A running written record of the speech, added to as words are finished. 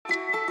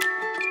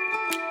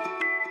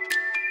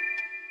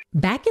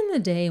Back in the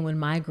day when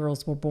my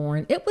girls were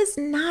born, it was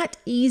not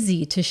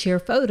easy to share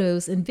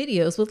photos and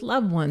videos with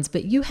loved ones,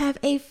 but you have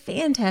a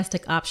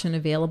fantastic option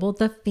available,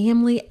 the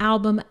Family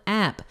Album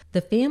app.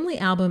 The Family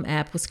Album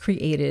app was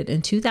created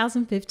in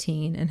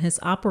 2015 and has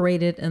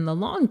operated in the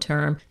long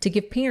term to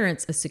give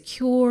parents a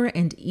secure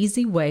and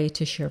easy way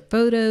to share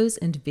photos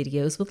and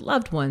videos with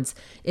loved ones.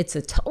 It's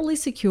a totally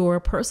secure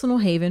personal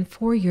haven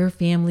for your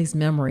family's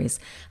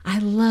memories. I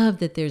love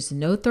that there's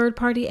no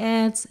third-party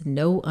ads,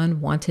 no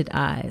unwanted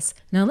eyes.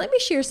 Now, let me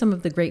share some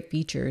of the great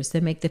features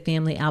that make the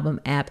Family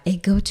Album app a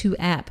go-to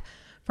app.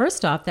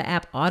 First off, the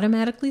app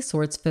automatically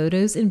sorts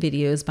photos and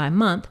videos by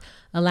month,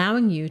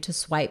 allowing you to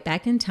swipe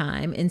back in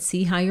time and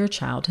see how your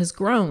child has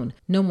grown.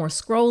 No more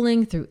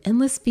scrolling through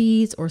endless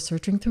feeds or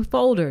searching through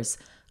folders.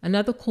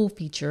 Another cool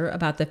feature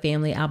about the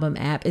Family Album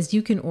app is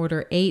you can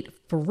order 8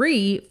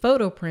 free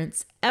photo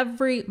prints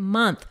every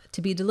month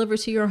to be delivered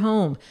to your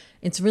home.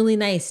 It's really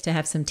nice to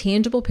have some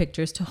tangible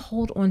pictures to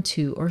hold on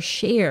to or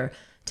share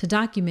to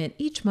document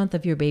each month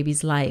of your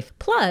baby's life.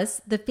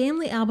 Plus, the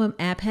Family Album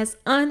app has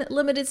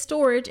unlimited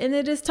storage and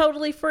it is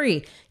totally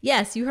free.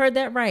 Yes, you heard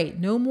that right.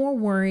 No more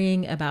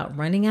worrying about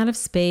running out of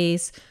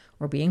space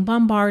or being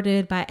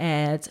bombarded by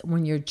ads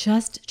when you're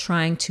just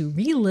trying to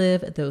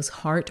relive those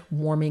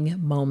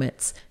heartwarming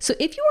moments. So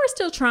if you are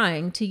still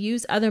trying to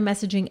use other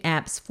messaging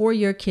apps for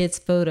your kids'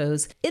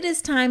 photos, it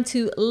is time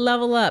to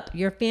level up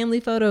your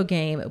family photo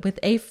game with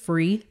a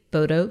free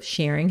photo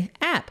sharing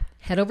app.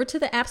 Head over to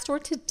the App Store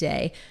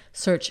today,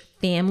 search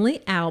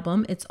Family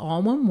Album, it's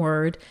all one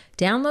word,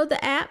 download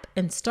the app,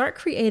 and start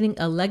creating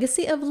a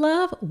legacy of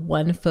love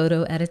one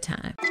photo at a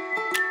time.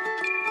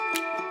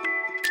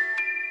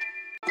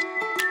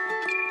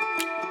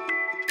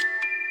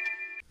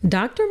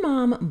 Dr.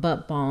 Mom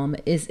Butt Balm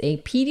is a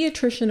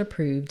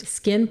pediatrician-approved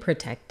skin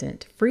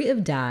protectant free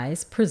of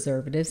dyes,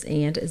 preservatives,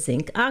 and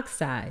zinc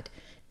oxide.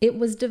 It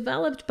was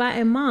developed by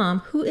a mom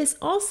who is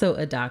also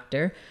a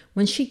doctor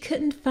when she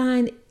couldn't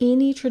find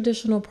any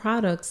traditional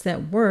products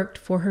that worked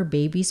for her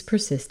baby's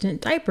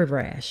persistent diaper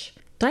rash.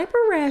 Diaper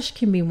rash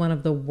can be one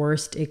of the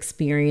worst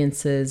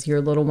experiences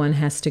your little one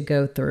has to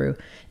go through,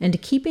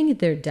 and keeping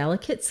their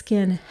delicate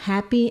skin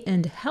happy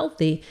and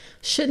healthy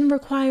shouldn't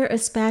require a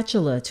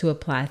spatula to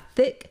apply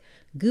thick,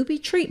 goopy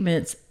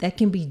treatments that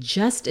can be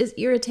just as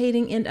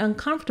irritating and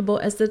uncomfortable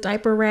as the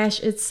diaper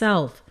rash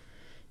itself.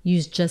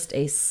 Use just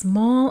a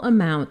small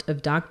amount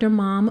of Dr.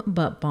 Mom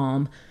Butt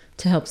Balm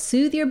to help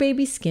soothe your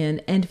baby's skin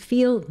and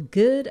feel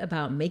good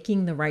about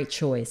making the right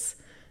choice.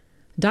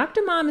 Dr.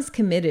 Mom is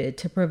committed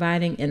to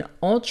providing an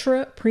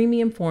ultra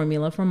premium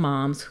formula for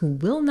moms who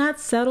will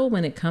not settle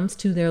when it comes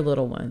to their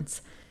little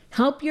ones.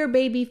 Help your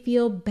baby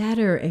feel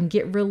better and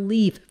get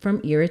relief from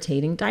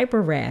irritating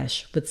diaper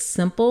rash with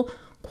simple,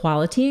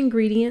 quality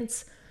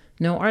ingredients,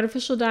 no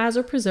artificial dyes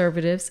or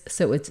preservatives,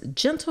 so it's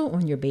gentle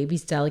on your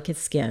baby's delicate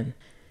skin.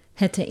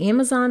 Head to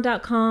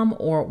Amazon.com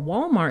or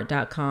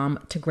Walmart.com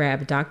to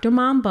grab Dr.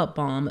 Mom Butt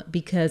Balm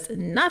because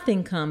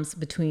nothing comes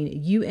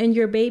between you and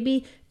your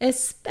baby,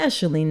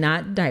 especially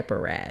not diaper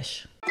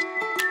rash.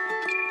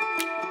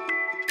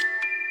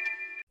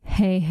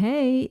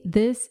 Hey,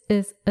 this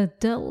is a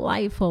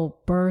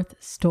delightful birth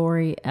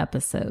story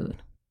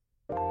episode.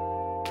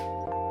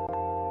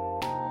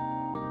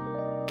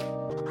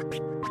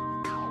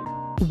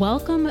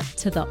 Welcome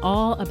to the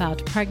All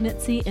About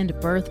Pregnancy and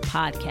Birth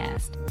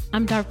podcast.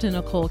 I'm Dr.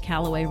 Nicole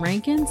Calloway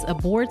Rankins, a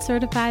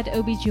board-certified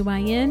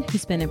OBGYN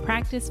who's been in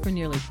practice for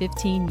nearly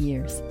 15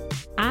 years.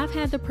 I've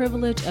had the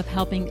privilege of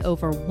helping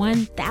over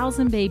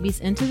 1,000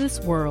 babies into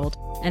this world,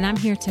 and I'm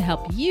here to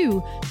help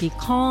you be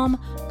calm,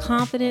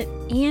 confident,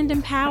 and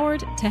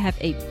empowered to have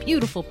a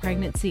beautiful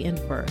pregnancy and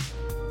birth.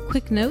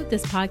 Quick note,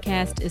 this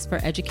podcast is for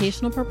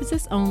educational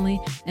purposes only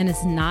and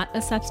is not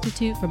a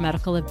substitute for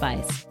medical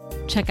advice.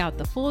 Check out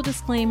the full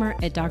disclaimer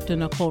at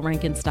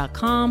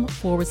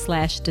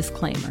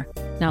drnicolerankins.com/disclaimer.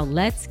 Now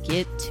let's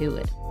get to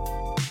it.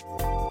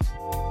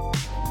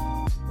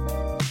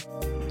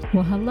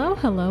 Well,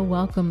 hello.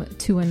 Welcome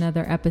to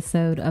another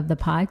episode of the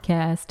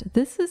podcast.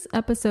 This is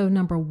episode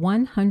number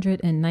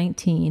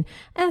 119.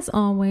 As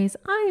always,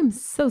 I am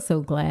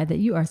so glad that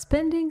you are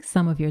spending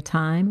some of your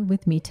time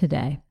with me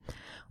today.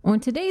 On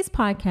today's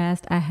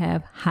podcast, I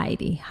have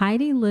Heidi.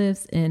 Heidi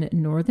lives in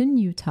northern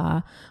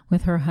Utah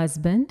with her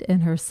husband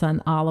and her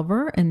son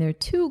Oliver and their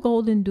 2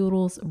 golden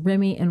doodles,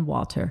 Remy and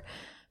Walter.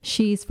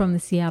 She's from the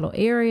Seattle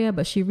area,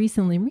 but she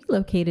recently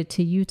relocated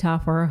to Utah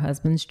for her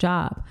husband's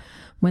job.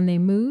 When they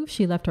moved,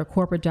 she left her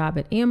corporate job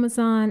at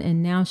Amazon,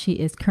 and now she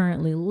is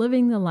currently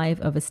living the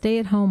life of a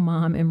stay-at-home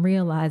mom and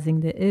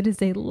realizing that it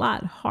is a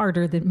lot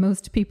harder than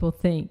most people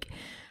think.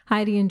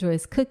 Heidi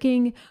enjoys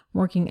cooking,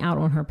 working out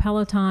on her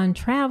Peloton,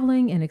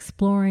 traveling, and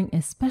exploring,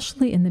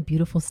 especially in the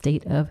beautiful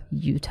state of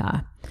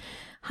Utah.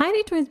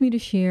 Heidi joins me to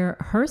share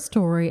her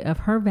story of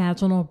her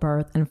vaginal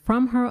birth, and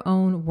from her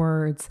own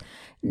words,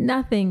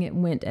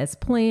 nothing went as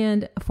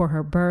planned for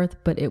her birth,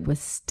 but it was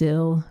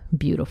still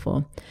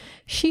beautiful.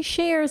 She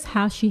shares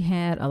how she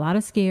had a lot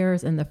of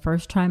scares in the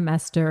first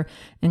trimester,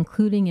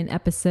 including an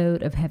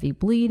episode of heavy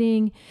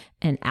bleeding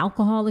and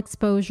alcohol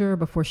exposure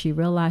before she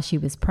realized she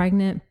was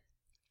pregnant.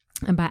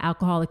 And by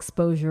alcohol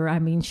exposure, I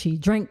mean she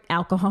drank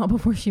alcohol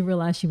before she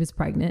realized she was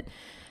pregnant.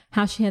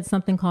 How she had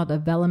something called a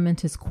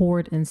velamentous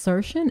cord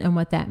insertion and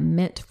what that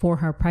meant for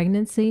her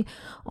pregnancy.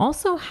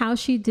 Also, how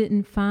she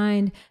didn't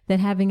find that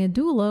having a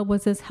doula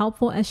was as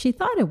helpful as she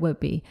thought it would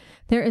be.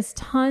 There is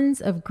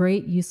tons of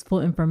great,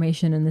 useful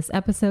information in this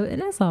episode.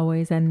 And as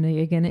always, I know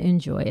you're going to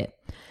enjoy it.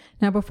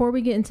 Now, before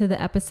we get into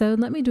the episode,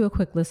 let me do a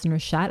quick listener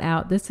shout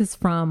out. This is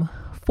from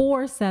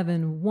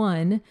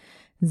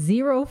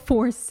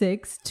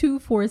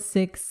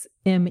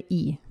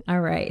 471-046-246-ME.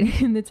 All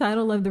right. And the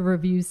title of the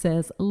review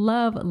says,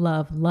 Love,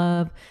 Love,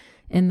 Love.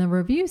 And the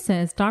review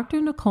says,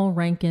 Dr. Nicole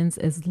Rankins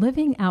is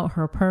living out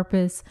her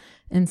purpose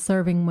and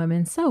serving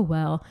women so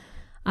well.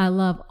 I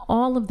love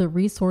all of the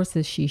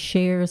resources she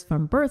shares,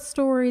 from birth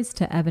stories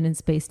to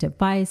evidence-based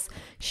advice.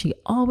 She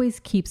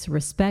always keeps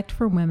respect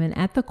for women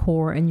at the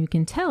core, and you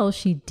can tell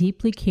she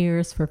deeply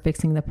cares for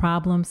fixing the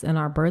problems in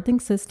our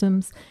birthing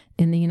systems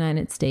in the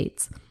United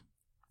States.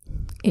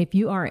 If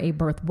you are a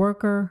birth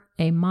worker,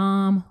 a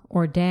mom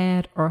or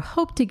dad, or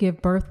hope to give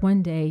birth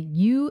one day,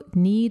 you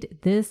need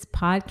this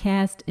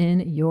podcast in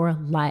your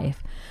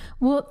life.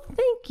 Well,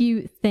 thank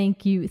you,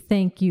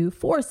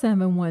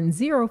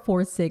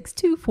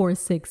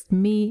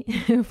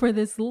 471-046-246-ME for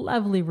this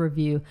lovely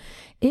review.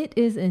 It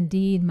is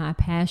indeed my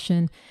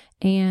passion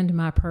and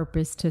my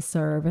purpose to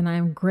serve, and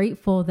I'm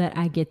grateful that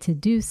I get to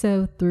do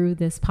so through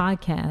this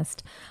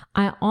podcast.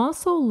 I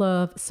also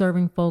love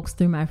serving folks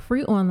through my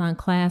free online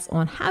class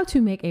on how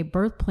to make a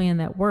birth plan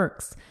that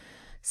works.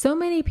 So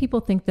many people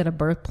think that a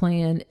birth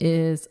plan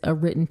is a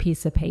written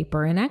piece of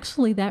paper, and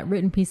actually that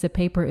written piece of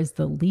paper is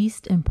the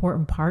least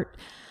important part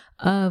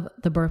of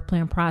the birth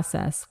plan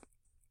process.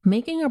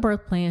 Making a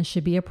birth plan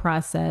should be a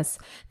process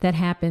that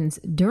happens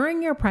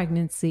during your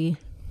pregnancy,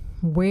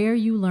 where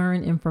you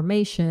learn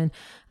information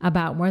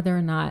about whether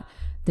or not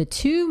the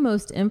two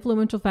most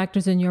influential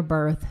factors in your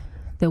birth,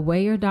 the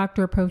way your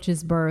doctor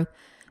approaches birth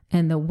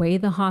and the way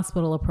the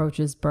hospital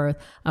approaches birth.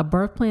 A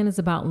birth plan is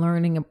about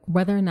learning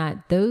whether or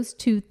not those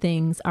two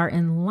things are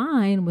in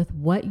line with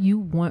what you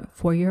want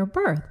for your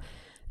birth.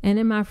 And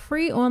in my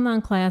free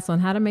online class on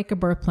how to make a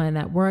birth plan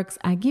that works,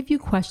 I give you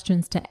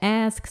questions to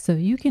ask so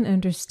you can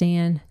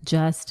understand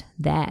just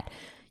that.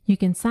 You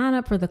can sign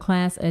up for the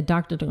class at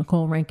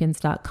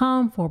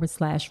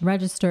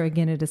drnicolerankins.com/register.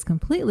 Again, it is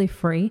completely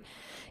free.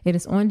 It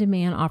is on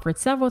demand, offered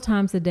several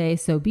times a day,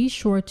 so be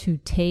sure to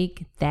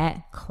take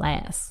that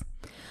class.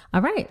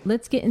 All right,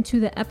 let's get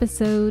into the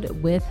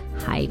episode with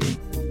Heidi.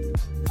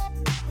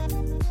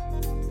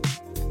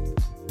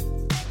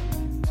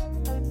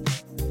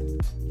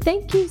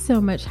 Thank you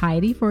so much,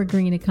 Heidi, for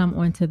agreeing to come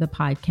onto the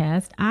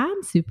podcast.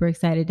 I'm super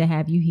excited to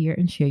have you here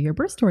and share your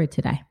birth story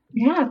today.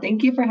 Yeah,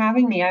 thank you for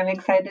having me. I'm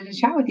excited to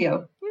chat with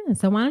you. Yeah,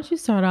 so why don't you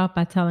start off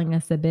by telling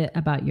us a bit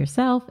about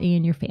yourself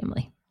and your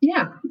family?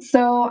 Yeah,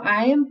 so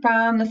I am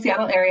from the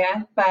Seattle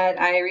area,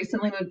 but I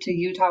recently moved to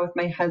Utah with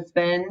my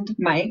husband,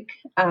 Mike,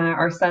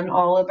 our son,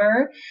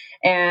 Oliver,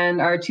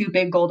 and our two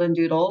big golden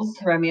doodles,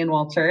 Remy and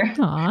Walter.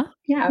 Aw.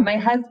 Yeah, my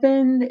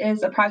husband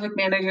is a project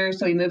manager,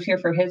 so he moved here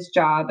for his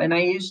job, and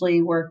I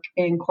usually work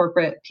in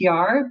corporate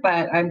PR,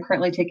 but I'm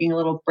currently taking a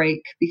little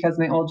break because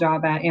my old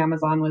job at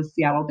Amazon was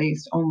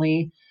Seattle-based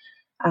only.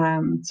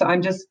 So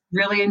I'm just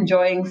really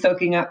enjoying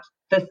soaking up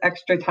this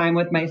extra time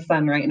with my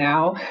son right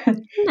now.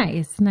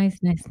 Nice.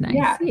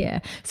 Yeah.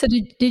 So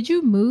did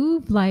you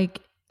move?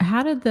 Like,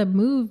 how did the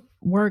move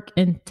work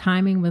in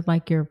timing with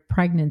like your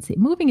pregnancy?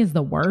 Moving is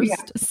the worst. Yeah.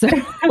 So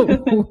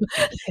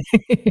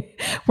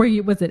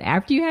was it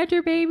after you had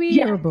your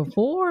baby or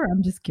before?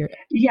 I'm just curious.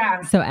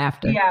 Yeah. So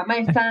after. Yeah.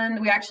 My son,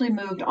 we actually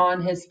moved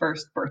on his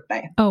first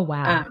birthday. Oh,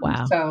 wow.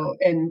 Wow. So,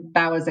 and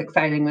that was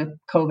exciting with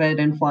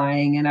COVID and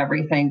flying and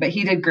everything, but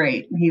he did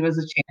great. He was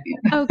a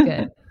champion. Oh,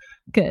 good.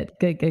 Good.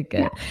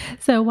 Yeah.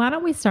 So why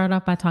don't we start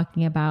off by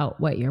talking about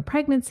what your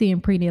pregnancy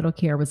and prenatal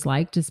care was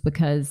like, just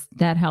because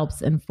that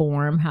helps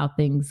inform how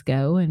things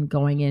go and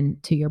going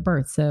into your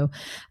birth. So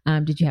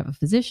did you have a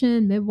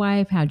physician,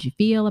 midwife? How'd you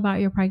feel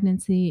about your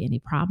pregnancy? Any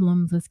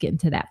problems? Let's get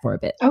into that for a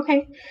bit.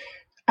 Okay.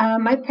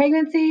 My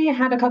pregnancy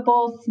had a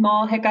couple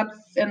small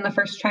hiccups in the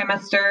first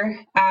trimester.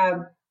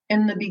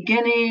 In the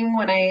beginning,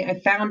 when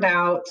I found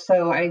out,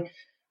 so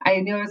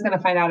I knew I was going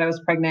to find out I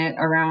was pregnant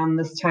around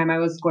this time. I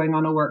was going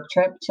on a work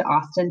trip to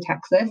Austin,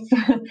 Texas,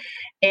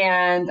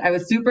 and I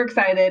was super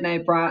excited. And I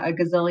brought a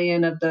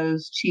gazillion of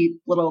those cheap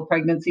little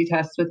pregnancy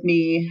tests with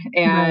me.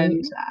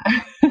 And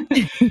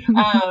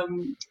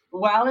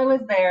while I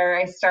was there,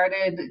 I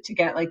started to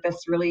get like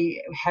this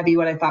really heavy,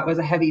 what I thought was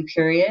a heavy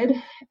period.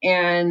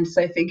 And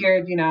so I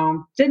figured,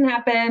 didn't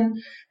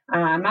happen.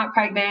 I'm not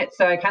pregnant.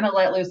 So I kind of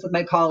let loose with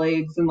my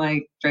colleagues and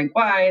like drank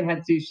wine,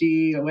 had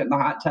sushi, went in the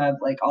hot tub,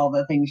 like all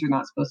the things you're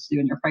not supposed to do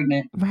when you're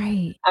pregnant.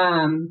 Right.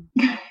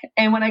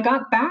 And when I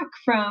got back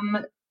from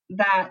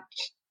that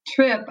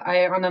trip,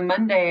 on a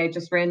Monday, I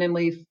just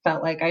randomly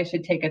felt like I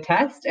should take a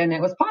test, and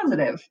it was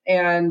positive.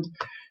 And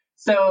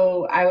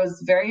So I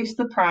was very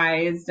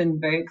surprised and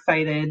very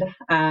excited.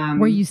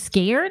 Were you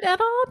scared at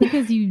all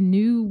because you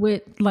knew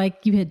what,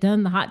 like you had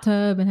done the hot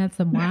tub and had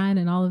some wine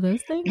and all of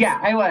those things? Yeah,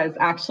 I was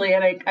actually.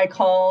 And I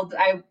called,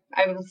 I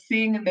was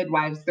seeing the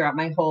midwives throughout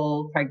my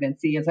whole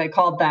pregnancy. As I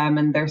called them,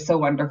 and they're so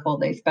wonderful.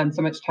 They spend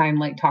so much time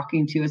like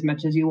talking to you as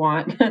much as you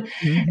want.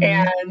 Mm-hmm.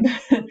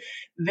 And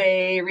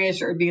they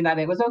reassured me that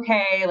it was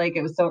okay. Like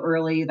it was so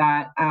early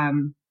that,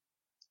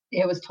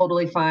 it was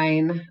totally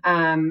fine.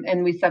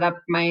 And we set up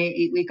my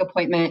 8-week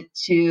appointment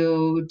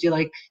to do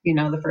like,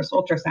 the first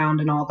ultrasound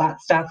and all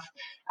that stuff,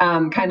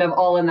 kind of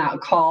all in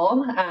that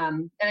call.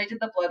 And I did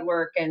the blood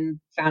work and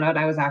found out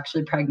I was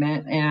actually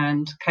pregnant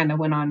and kind of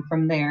went on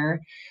from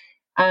there.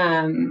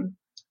 Um,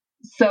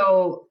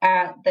 so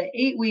at the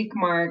 8-week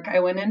mark, I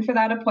went in for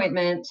that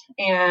appointment,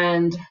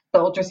 and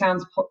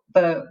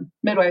the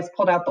midwives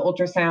pulled out the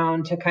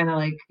ultrasound to kind of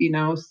like,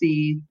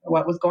 see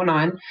what was going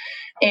on.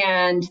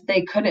 And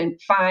they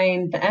couldn't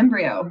find the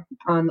embryo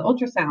on the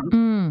ultrasound.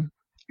 Mm.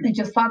 They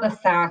just saw the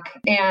sac.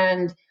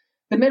 And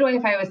the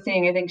midwife I was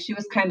seeing, I think she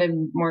was kind of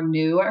more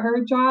new at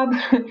her job.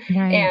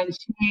 Right. And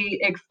she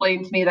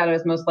explained to me that I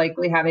was most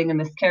likely having a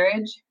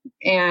miscarriage.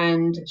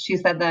 And she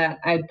said that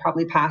I'd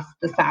probably pass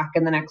the sac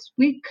in the next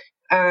week.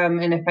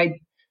 And if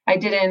I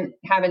didn't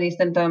have any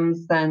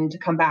symptoms, then to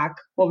come back,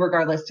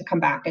 regardless, to come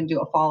back and do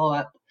a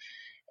follow-up.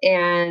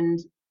 And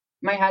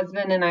my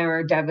husband and I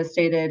were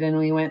devastated, and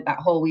we went that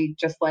whole week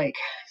just like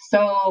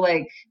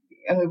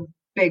a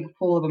big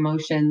pool of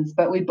emotions.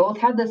 But we both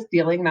had this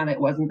feeling that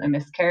it wasn't a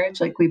miscarriage.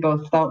 Like we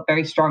both felt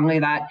very strongly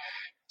that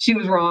she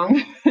was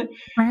wrong.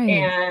 Right.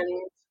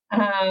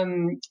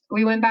 And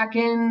we went back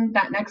in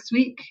that next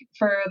week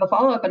for the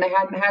follow-up, and I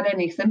hadn't had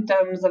any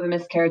symptoms of a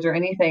miscarriage or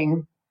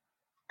anything.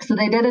 So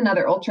they did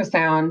another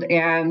ultrasound,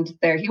 and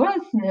there he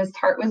was, and his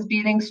heart was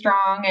beating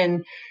strong,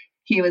 and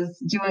he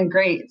was doing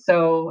great.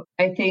 So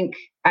I think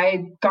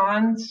I'd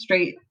gone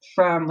straight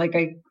from like,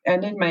 I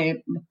ended my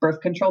birth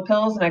control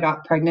pills and I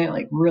got pregnant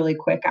like really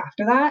quick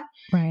after that.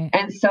 Right.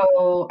 And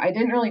so I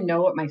didn't really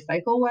know what my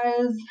cycle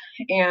was,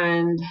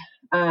 and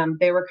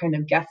they were kind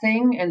of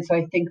guessing. And so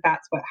I think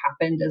that's what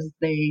happened, is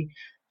they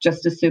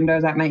just assumed I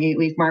was at my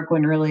 8-week mark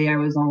when really I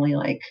was only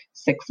like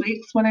 6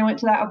 weeks when I went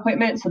to that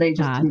appointment. So they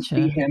just didn't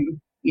see Gotcha.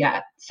 him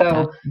yet.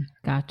 So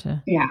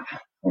Gotcha. yeah,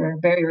 we're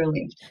very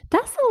relieved.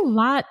 That's a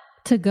lot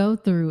to go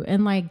through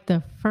in like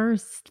the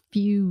first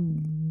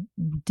few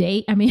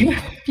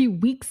few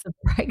weeks of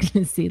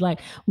pregnancy. Like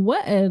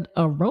what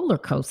a roller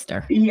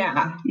coaster.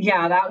 Yeah,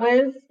 that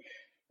was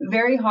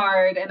very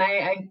hard. And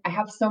I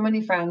have so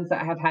many friends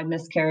that have had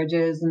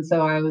miscarriages. And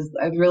so I was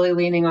really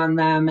leaning on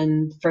them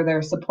and for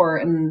their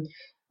support. And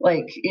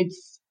like,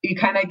 you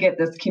kind of get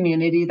this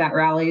community that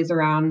rallies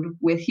around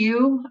with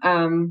you,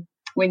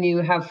 when you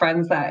have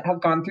friends that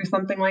have gone through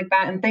something like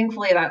that. And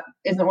thankfully that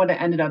isn't what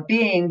it ended up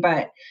being,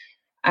 but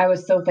I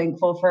was so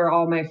thankful for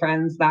all my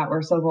friends that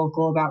were so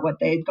vocal about what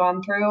they'd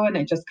gone through. And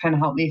it just kind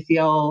of helped me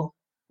feel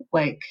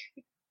like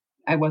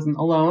I wasn't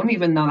alone,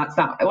 even though that's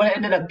not what it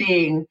ended up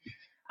being.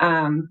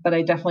 But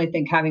I definitely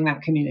think having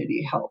that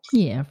community helps.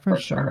 Yeah, for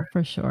sure.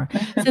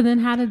 So then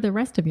how did the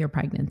rest of your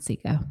pregnancy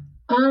go?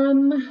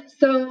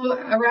 So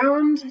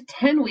around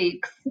 10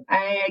 weeks,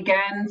 I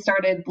again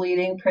started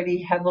bleeding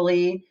pretty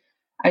heavily.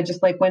 I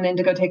just like went in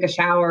to go take a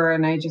shower,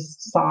 and I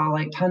just saw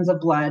like tons of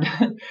blood.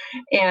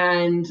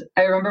 And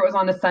I remember it was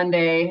on a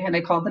Sunday, and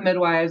I called the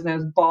midwives, and I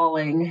was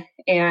bawling.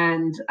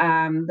 And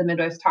the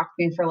midwives talked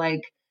to me for like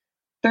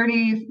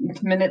 30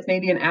 minutes,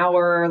 maybe an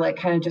hour, like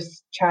kind of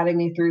just chatting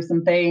me through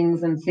some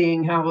things and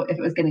seeing if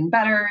it was getting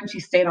better. And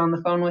she stayed on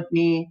the phone with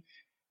me.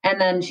 And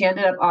then she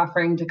ended up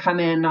offering to come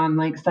in on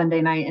like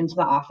Sunday night into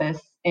the office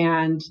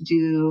and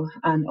do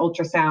an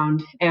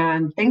ultrasound.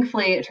 And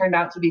thankfully it turned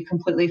out to be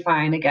completely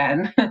fine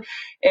again.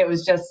 It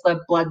was just a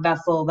blood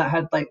vessel that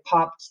had like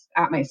popped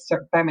at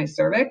by my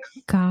cervix.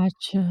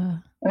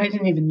 Gotcha. And I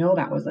didn't even know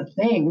that was a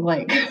thing.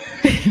 Like,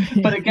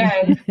 but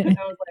again, I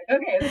was like,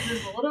 okay, this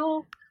is a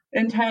little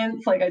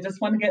intense. Like, I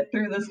just want to get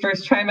through this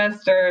first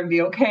trimester and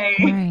be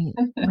okay.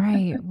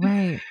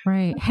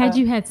 Right. Had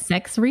you had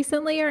sex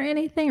recently or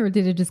anything, or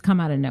did it just come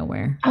out of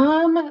nowhere?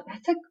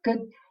 That's a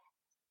good,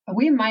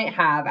 we might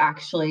have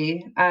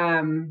actually,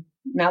 now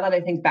that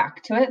I think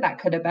back to it, that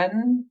could have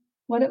been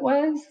what it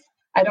was.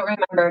 I don't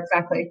remember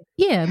exactly.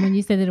 Yeah, when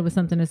you said that it was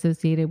something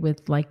associated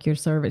with like your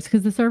cervix,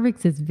 because the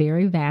cervix is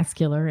very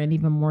vascular and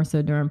even more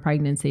so during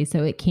pregnancy.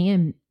 So it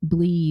can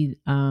bleed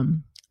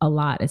a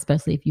lot,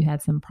 especially if you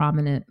had some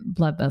prominent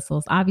blood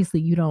vessels.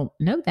 Obviously, you don't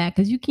know that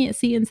because you can't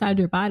see inside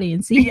your body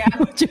and see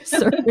what your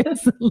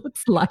cervix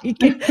looks like.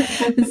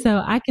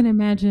 So I can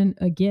imagine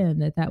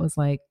again that was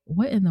like,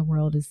 what in the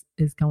world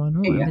is going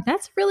on? Yeah. But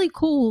that's really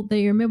cool that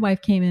your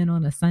midwife came in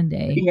on a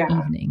Sunday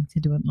evening to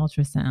do an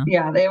ultrasound.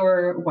 Yeah, they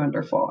were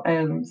wonderful.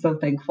 I'm so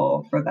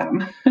thankful for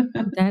them.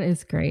 That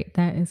is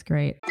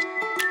great.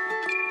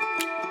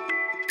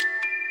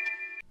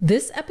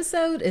 This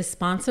episode is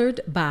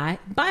sponsored by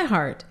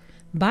ByHeart.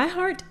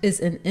 ByHeart is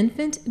an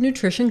infant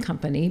nutrition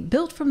company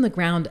built from the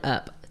ground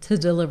up to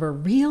deliver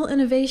real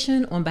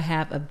innovation on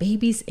behalf of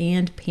babies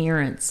and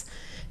parents.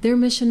 Their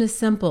mission is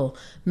simple: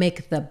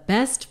 make the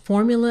best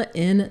formula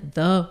in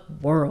the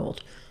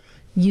world.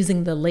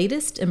 Using the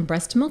latest in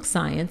breast milk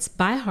science,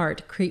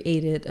 ByHeart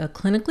created a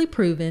clinically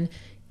proven,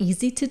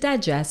 easy to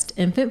digest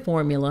infant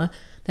formula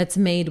that's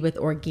made with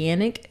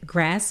organic,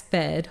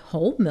 grass-fed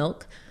whole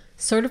milk,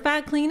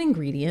 certified clean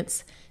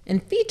ingredients,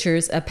 and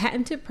features a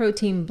patented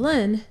protein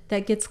blend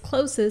that gets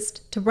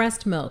closest to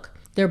breast milk.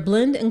 Their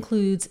blend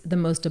includes the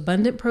most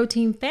abundant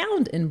protein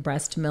found in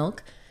breast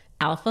milk,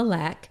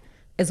 alpha-lac,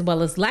 as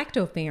well as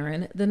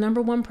lactoferrin, the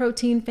number one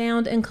protein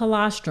found in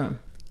colostrum.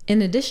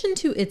 In addition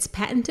to its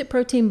patented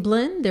protein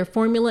blend, their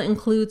formula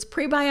includes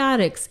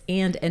prebiotics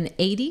and an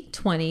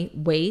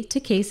 80-20 whey to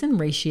casein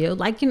ratio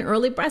like in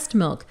early breast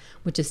milk,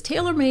 which is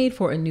tailor-made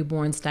for a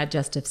newborn's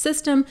digestive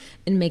system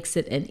and makes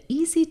it an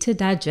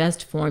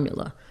easy-to-digest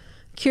formula.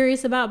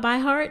 Curious about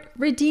ByHeart?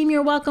 Redeem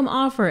your welcome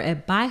offer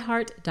at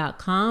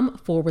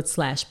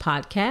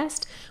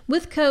byheart.com/podcast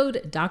with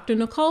code Dr.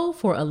 Nicole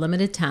for a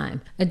limited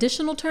time.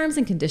 Additional terms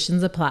and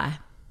conditions apply.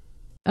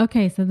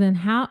 Okay, so then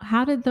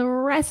how did the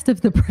rest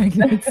of the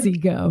pregnancy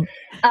go?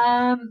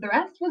 The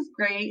rest was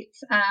great.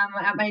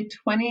 At my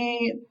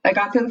I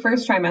got through the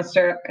first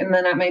trimester, and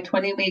then at my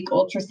 20-week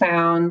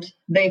ultrasound,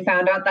 they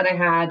found out that I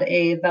had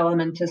a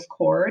velamentous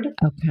cord.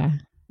 Okay.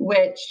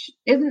 Which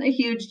isn't a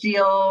huge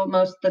deal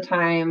most of the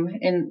time.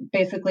 And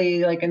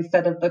basically, like,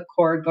 instead of the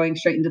cord going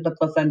straight into the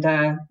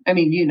placenta, I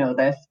mean, you know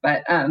this,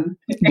 but Go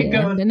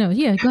ahead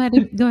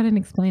and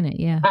explain it.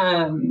 Yeah.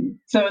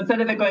 So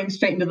instead of it going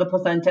straight into the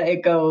placenta,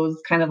 it goes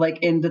kind of like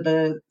into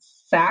the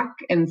sac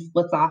and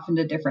splits off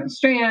into different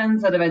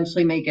strands that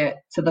eventually make it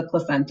to the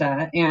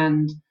placenta.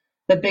 And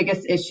the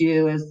biggest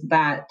issue is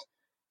that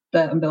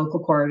the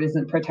umbilical cord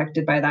isn't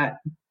protected by that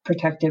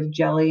protective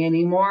jelly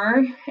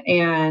anymore.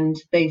 And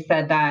they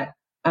said that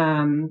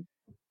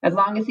as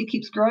long as he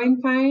keeps growing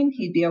fine,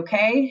 he'd be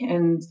okay.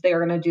 And they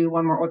were going to do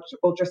one more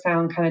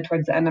ultrasound kind of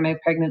towards the end of my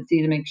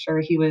pregnancy to make sure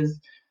he was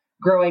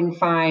growing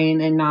fine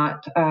and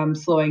not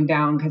slowing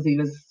down because he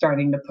was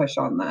starting to push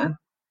on the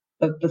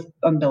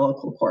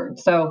umbilical cord.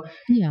 So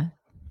yeah.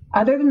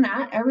 Other than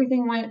that,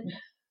 everything went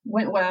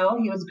well.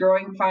 He was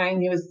growing fine.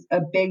 He was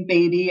a big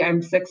baby.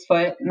 I'm 6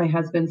 foot. My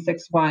husband's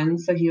 6'1",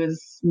 so he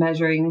was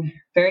measuring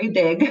very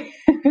big.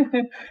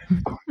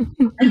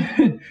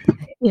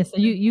 Yeah, so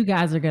you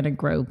guys are going to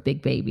grow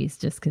big babies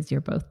just because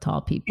you're both tall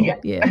people.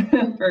 Yeah.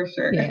 For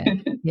sure.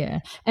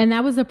 Yeah. And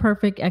that was a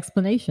perfect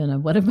explanation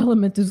of what a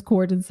velamentous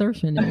cord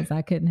insertion is.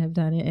 I couldn't have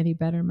done it any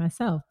better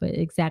myself, but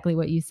exactly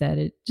what you said.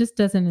 It just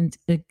doesn't,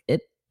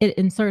 it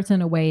inserts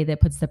in a way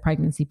that puts the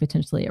pregnancy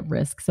potentially at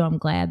risk. So I'm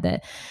glad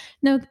that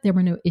there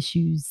were no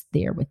issues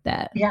there with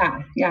that. Yeah.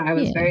 I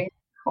was very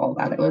thankful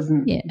that it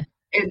wasn't. Yeah.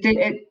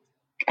 It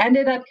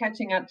ended up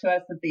catching up to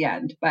us at the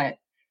end, but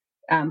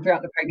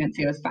throughout the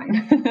pregnancy, it was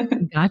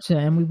fine. Gotcha.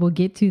 And we will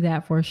get to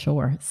that for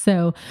sure.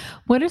 So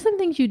what are some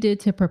things you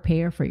did to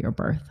prepare for your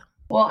birth?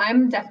 Well,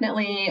 I'm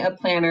definitely a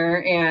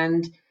planner.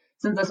 And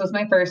since this was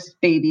my first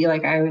baby,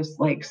 I was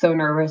so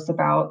nervous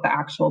about the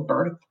actual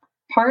birth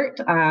part.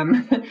 I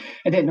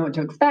didn't know what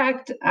to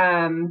expect. So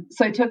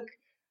I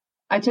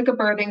took a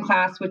birthing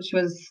class, which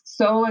was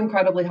so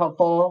incredibly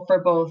helpful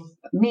for both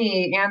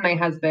me and my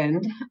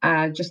husband,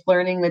 just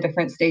learning the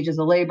different stages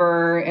of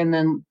labor. And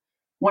then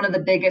one of the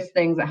biggest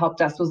things that helped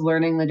us was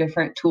learning the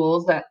different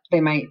tools that they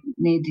might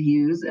need to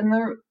use in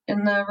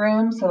the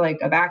room. So a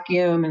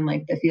vacuum and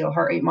the fetal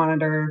heart rate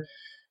monitor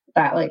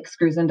that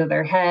screws into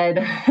their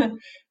head,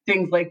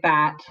 things like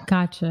that.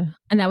 Gotcha.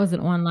 And that was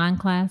an online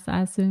class,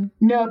 I assume?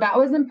 No, that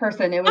was in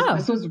person.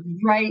 This was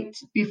right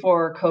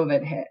before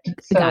COVID hit.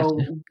 So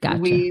Gotcha.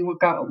 we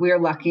were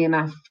lucky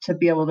enough to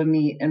be able to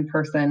meet in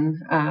person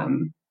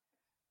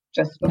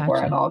just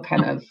before it all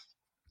kind of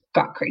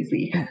got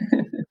crazy.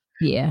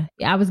 Yeah,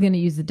 I was going to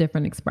use a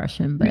different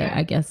expression, but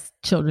I guess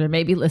children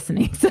may be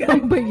listening. So,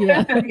 but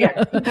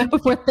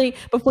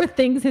before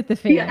things hit the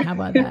fan, how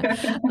about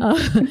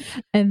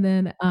that? And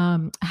then,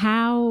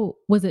 how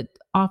was it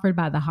offered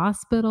by the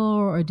hospital,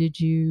 or did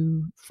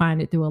you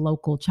find it through a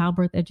local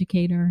childbirth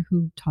educator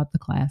who taught the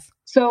class?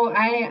 So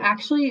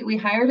we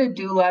hired a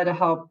doula to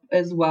help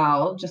as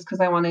well, just because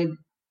I wanted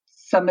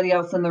somebody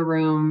else in the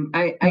room.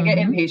 I get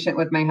impatient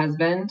with my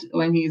husband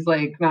when he's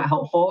not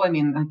helpful. I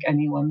mean,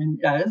 any woman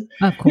does.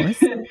 Of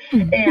course.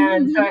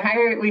 And so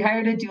we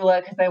hired a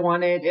doula because I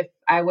wanted, if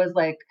I was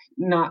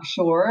not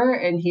sure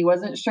and he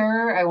wasn't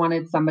sure, I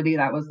wanted somebody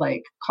that was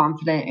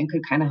confident and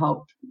could kind of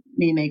help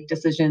me make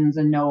decisions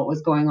and know what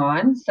was going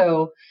on.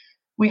 So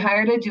we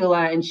hired a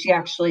doula, and she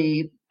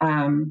actually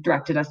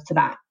directed us to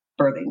that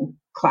birthing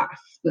class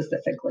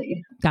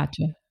specifically.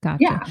 Gotcha.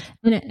 Yeah.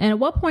 And at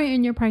what point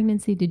in your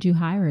pregnancy did you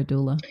hire a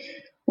doula?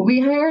 We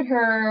hired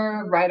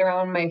her right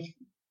around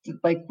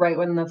right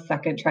when the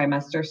second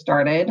trimester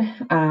started,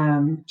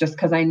 just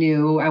because I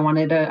knew I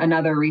wanted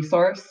another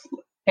resource.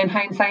 In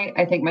hindsight,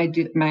 I think my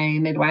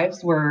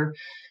midwives were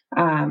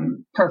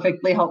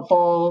perfectly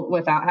helpful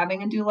without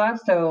having a doula.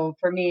 So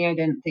for me, I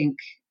didn't think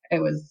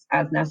it was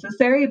as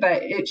necessary,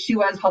 but she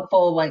was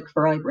helpful, like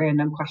for like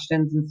random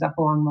questions and stuff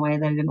along the way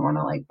that I didn't want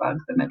to like bug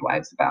the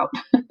midwives about.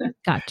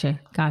 Gotcha.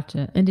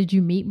 And did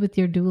you meet with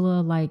your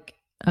doula like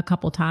a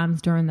couple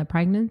times during the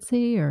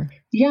pregnancy or?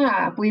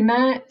 Yeah, we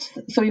met.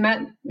 So we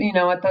met,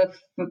 at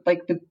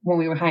when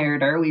we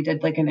hired her, we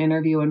did like an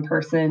interview in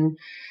person.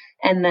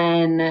 And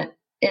then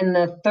in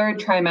the third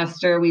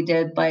trimester, we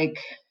did like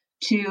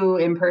 2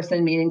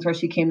 in-person meetings where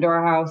she came to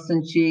our house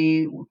and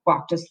she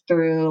walked us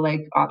through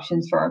like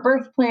options for our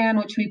birth plan,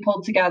 which we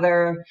pulled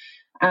together.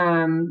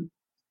 And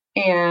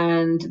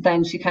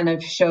then she kind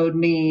of showed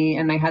me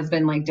and my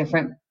husband like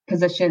different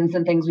positions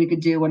and things we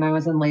could do when I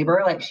was in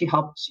labor. Like she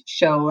helped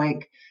show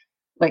like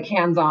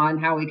hands-on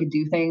how we could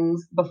do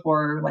things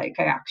before like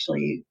I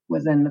actually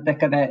was in the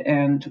thick of it.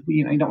 And,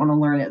 you don't want to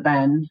learn it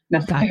then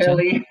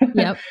necessarily.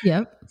 Gotcha.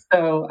 Yep.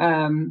 So,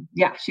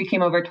 yeah, she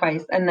came over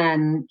twice and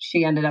then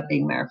she ended up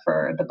being there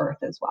for the birth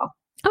as well.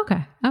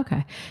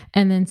 Okay.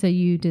 And then, so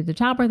you did the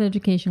childbirth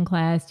education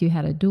class, you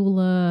had a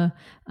doula.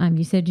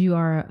 You said you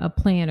are a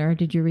planner.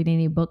 Did you read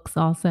any books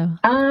also?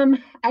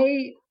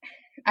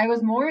 I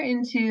was more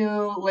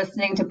into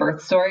listening to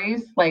birth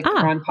stories, like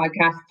on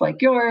podcasts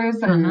like yours.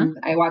 And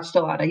I watched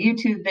a lot of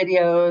YouTube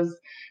videos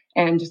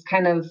and just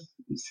kind of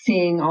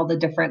seeing all the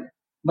different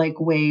like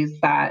ways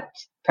that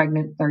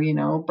pregnant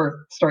or, birth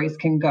stories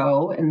can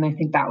go. And I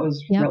think that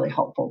was really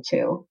helpful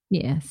too.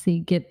 Yeah. So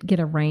you get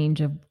a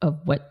range of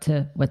what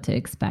to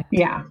expect.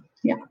 Yeah.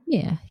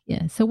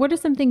 So what are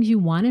some things you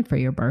wanted for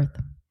your birth?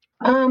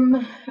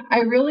 So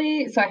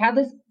I had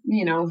this,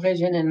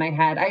 vision in my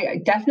head. I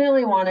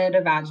definitely wanted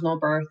a vaginal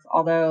birth,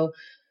 although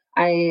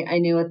I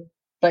knew with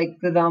like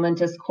the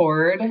developmentis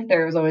cord,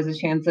 there was always a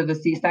chance of a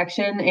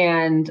C-section.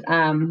 And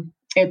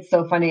it's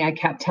so funny. I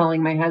kept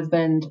telling my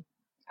husband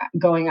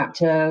going up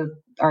to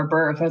our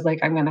birth, I was like,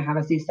 I'm going to have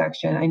a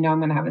C-section. I know I'm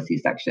going to have a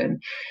C-section.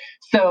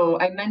 So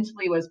I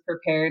mentally was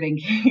prepared in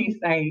case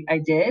I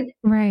did.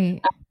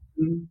 Right.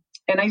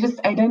 And I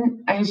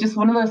was just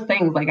one of those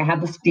things. Like I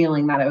had this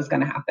feeling that it was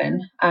going to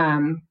happen.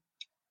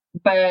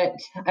 But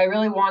I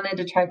really wanted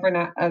to try for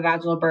a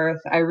vaginal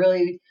birth. I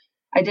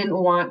didn't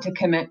want to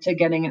commit to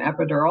getting an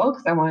epidural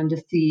because I wanted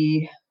to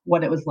see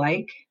what it was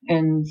like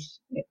and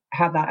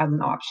have that as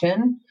an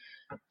option.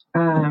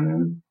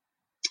 And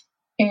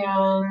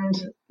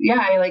yeah,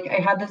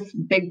 I had this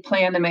big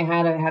plan in my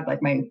head. I had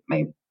like my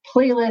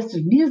playlist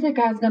of music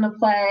I was going to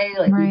play,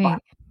 like we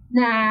bought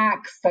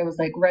snacks. I was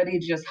like ready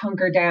to just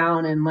hunker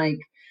down and like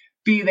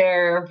be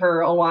there for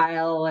a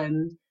while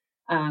and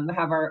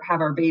have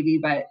our baby.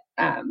 But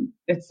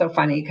it's so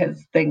funny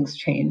because things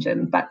change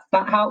and that's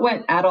not how it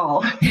went at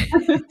all.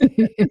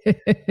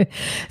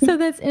 So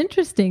that's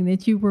interesting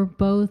that you were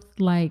both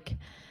like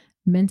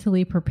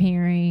mentally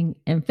preparing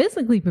and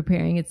physically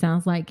preparing. It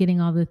sounds like getting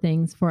all the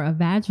things for a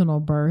vaginal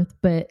birth,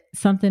 but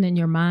something in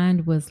your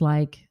mind was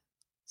like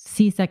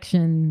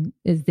C-section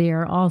is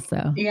there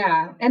also.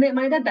 Yeah. And it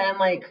might have been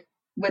like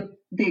with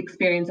the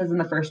experiences in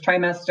the first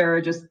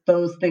trimester, just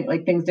those things,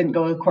 like things didn't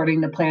go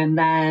according to plan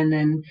then.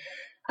 And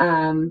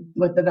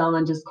with the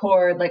developmentis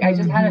cord, like I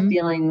just had a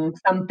feeling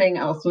something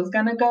else was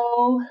going to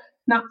go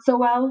not so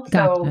well.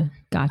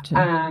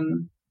 Gotcha.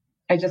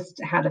 I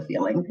just had a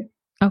feeling.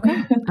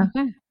 Okay.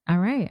 All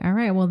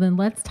right. Well, then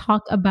let's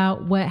talk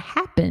about what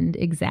happened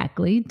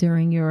exactly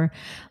during your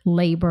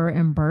labor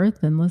and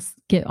birth, and let's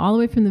get all the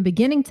way from the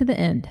beginning to the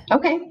end.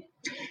 Okay.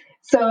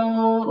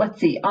 So let's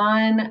see.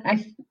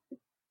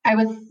 I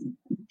was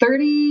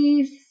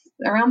 30,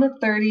 around the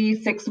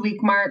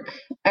 36-week mark.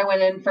 I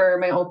went in for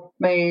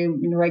my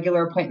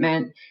regular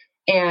appointment,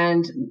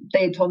 and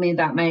they told me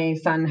that my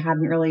son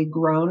hadn't really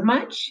grown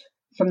much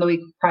from the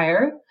week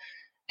prior.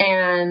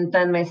 And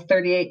then my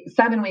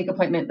 7-week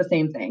appointment, the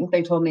same thing.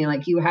 They told me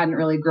like you hadn't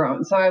really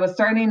grown. So I was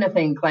starting to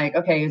think like,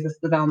 okay, is this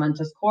the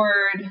developmentis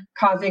cord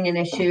causing an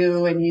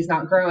issue and he's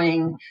not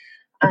growing?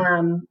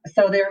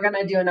 So they were going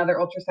to do another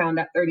ultrasound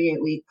at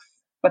 38 weeks,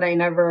 but I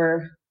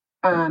never,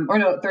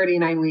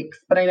 39 weeks,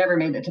 but I never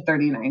made it to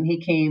 39.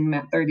 He came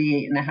at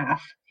 38 and a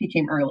half. He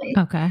came early.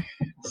 Okay.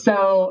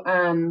 So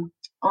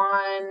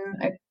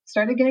I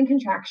started getting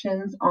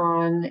contractions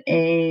on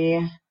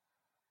a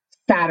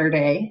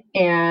Saturday,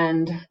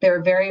 and they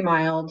were very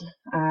mild.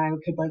 I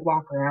could like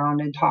walk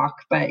around and talk,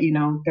 but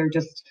they're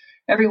just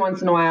every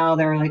once in a while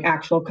they're like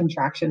actual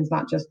contractions,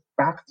 not just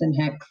Braxton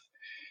Hicks.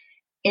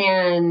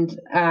 And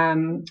I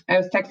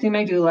was texting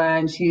my doula,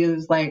 and she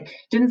was like,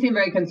 didn't seem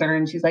very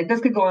concerned. She's like, this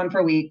could go on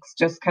for weeks.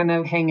 Just kind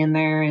of hang in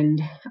there and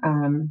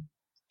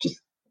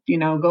just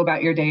go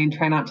about your day and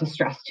try not to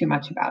stress too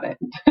much about it.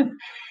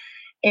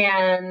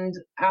 And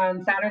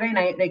on Saturday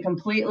night, they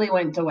completely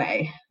went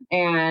away.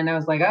 And I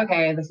was like,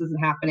 okay, this isn't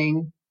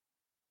happening.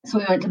 So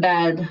we went to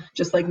bed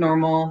just like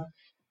normal.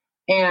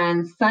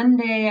 And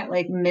Sunday at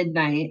like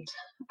midnight,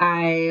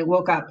 I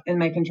woke up and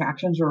my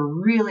contractions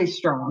were really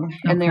strong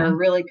and they were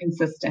really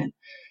consistent.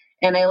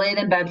 And I laid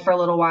in bed for a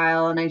little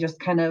while and I just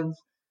kind of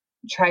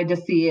tried to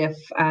see if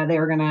they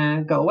were going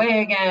to go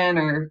away again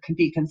or could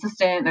be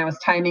consistent. And I was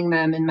timing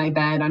them in my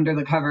bed under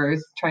the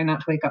covers, trying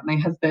not to wake up my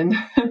husband.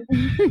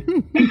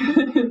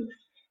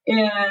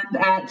 And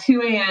at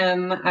 2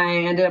 a.m., I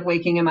ended up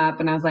waking him up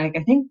and I was like,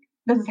 I think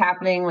this is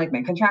happening. Like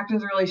my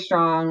contractions are really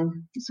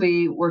strong. So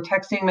we were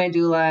texting my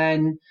doula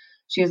and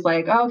she's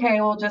like, oh, okay,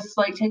 well, just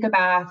like take a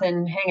bath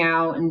and hang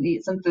out and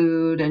eat some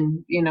food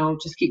and,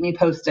 just keep me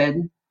posted.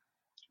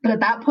 But at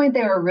that point,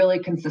 they were really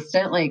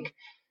consistent. Like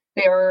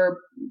they were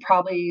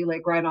probably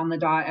like right on the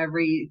dot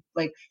every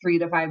like 3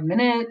 to 5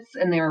 minutes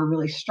and they were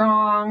really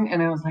strong.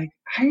 And I was like,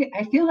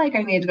 I feel like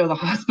I need to go to the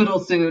hospital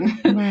soon.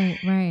 Right,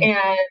 right.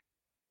 And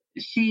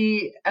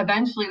she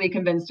eventually we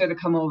convinced her to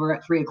come over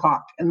at 3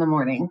 o'clock in the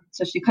morning.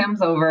 So she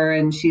comes over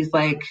and she's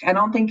like, I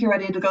don't think you're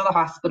ready to go to the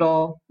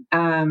hospital.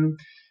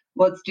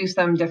 Let's do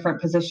some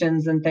different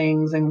positions and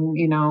things and,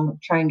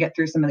 try and get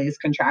through some of these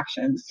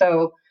contractions.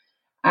 So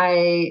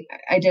I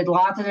did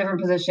lots of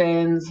different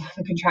positions.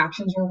 The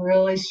contractions were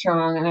really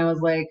strong. And I was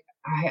like,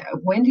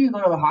 when do you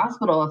go to the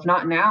hospital? If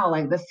not now,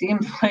 like this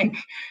seems like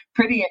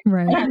pretty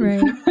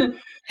intense. Right.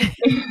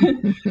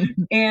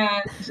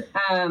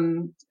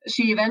 And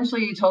she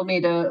eventually told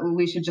me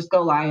we should just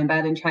go lie in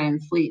bed and try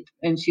and sleep.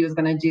 And she was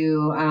going to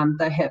do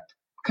the hip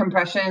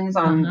compressions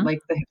on like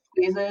the hip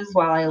squeezes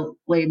while I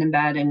laid in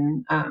bed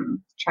and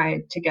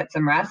tried to get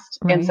some rest.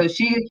 Right. And so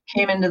she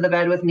came into the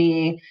bed with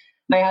me.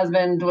 My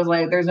husband was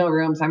like, there's no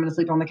room, so I'm going to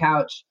sleep on the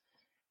couch.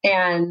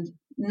 And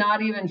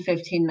not even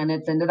 15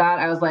 minutes into that,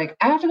 I was like,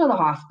 I have to go to the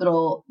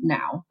hospital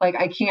now. Like,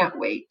 I can't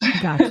wait.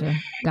 Gotcha.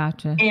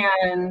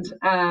 And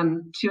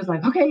she was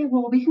like, okay,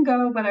 well, we can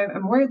go, but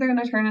I'm worried they're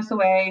going to turn us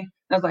away.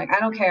 I was like, I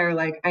don't care.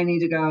 Like, I need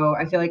to go.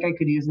 I feel like I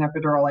could use an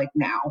epidural like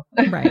now.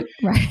 Right.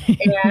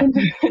 And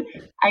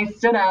I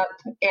stood up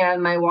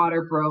and my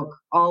water broke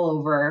all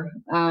over.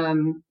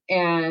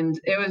 And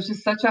it was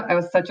just I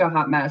was such a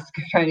hot mess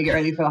trying to get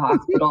ready for the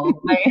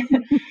hospital.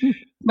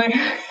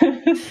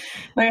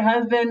 My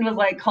husband was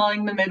like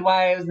calling the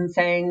midwives and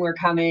saying we're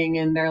coming,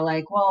 and they're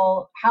like,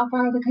 well, how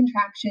far are the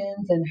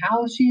contractions and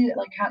how is she,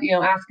 like, how,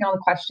 asking all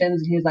the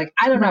questions. And he's like,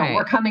 I don't know,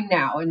 we're coming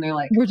now. And they're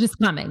like, we're just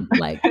coming.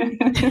 Like,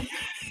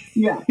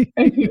 yeah.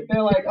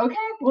 They're like, okay,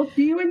 we'll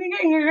see you when you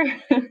get here.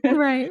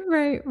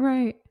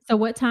 Right. So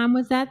what time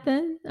was that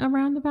then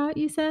around about,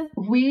 you said?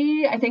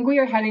 I think we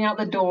were heading out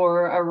the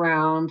door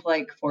around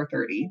like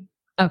 4:30.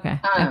 Okay.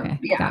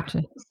 Yeah.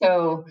 Gotcha.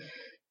 So,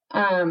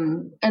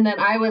 and then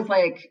I was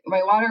like,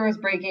 my water was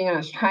breaking and I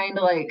was trying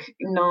to like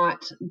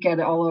not get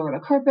it all over the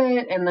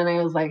carpet. And then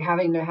I was like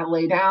having to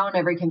lay down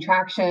every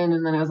contraction.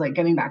 And then I was like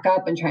getting back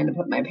up and trying to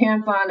put my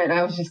pants on. And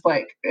I was just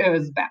like, it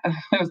was bad.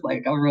 It was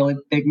like a really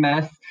big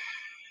mess.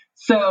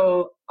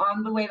 So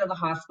on the way to the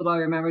hospital, I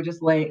remember just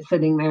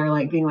sitting there,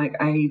 like being like,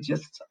 I need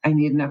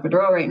an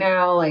epidural right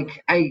now.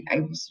 Like I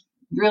was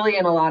really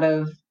in a lot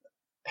of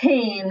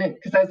pain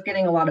because I was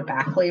getting a lot of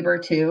back labor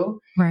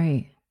too.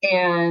 Right.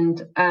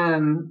 And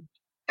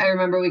I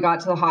remember we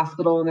got to the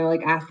hospital and they're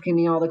like asking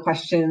me all the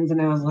questions.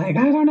 And I was like,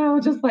 I don't know,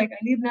 just like, I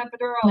need an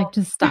epidural. Like,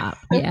 just stop.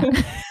 Yeah.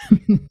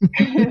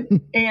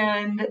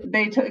 And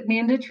they took me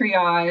into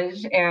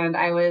triage and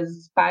I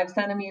was 5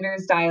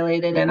 centimeters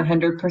dilated and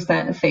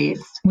 100%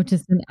 effaced. Which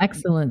is an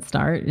excellent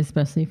start,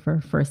 especially for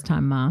a first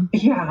time mom.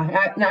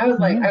 Yeah. And I was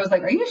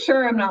like, are you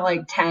sure I'm not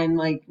like 10?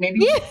 Like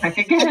maybe check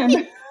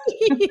again.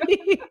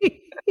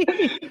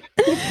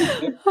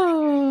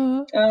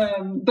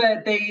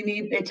 But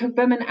they took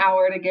them an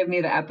hour to give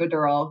me the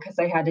epidural because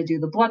I had to do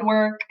the blood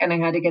work and I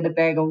had to get a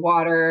bag of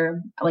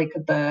water, like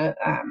the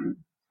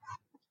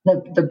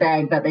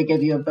bag that they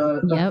give you of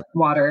the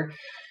water.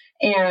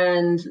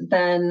 And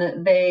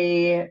then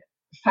they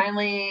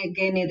finally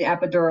gave me the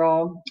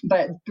epidural.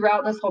 But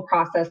throughout this whole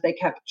process, they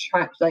kept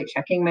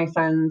checking my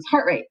son's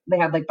heart rate. They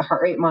had like the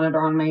heart rate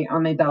monitor on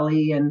my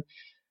belly, and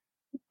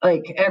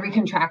like every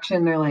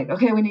contraction, they're like,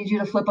 okay, we need you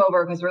to flip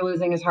over because we're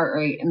losing his heart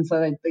rate. And so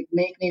they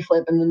make me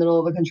flip in the middle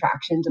of a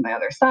contraction to my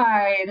other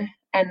side.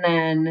 And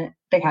then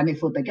they had me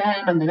flip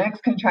again on the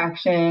next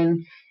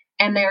contraction.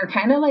 And they were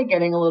kind of like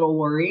getting a little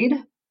worried.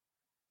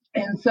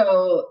 And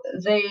so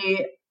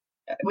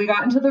we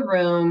got into the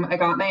room. I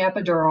got my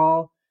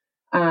epidural.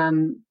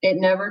 It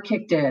never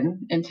kicked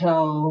in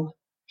until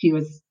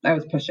I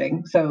was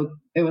pushing. So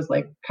it was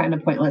like kind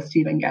of pointless to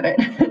even get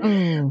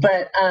it.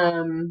 But,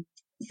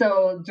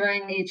 so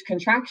during each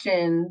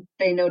contraction,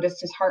 they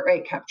noticed his heart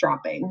rate kept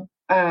dropping.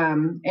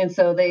 And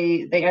so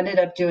they ended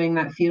up doing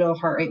that fetal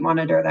heart rate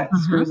monitor that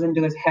screws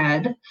into his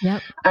head.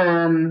 Yep.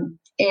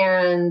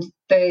 And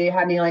they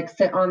had me like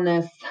sit on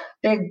this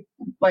big,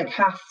 like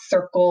half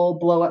circle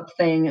blow up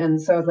thing.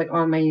 And so I was like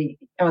on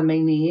my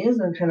knees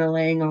and kind of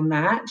laying on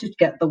that to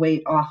get the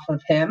weight off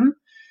of him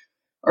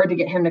or to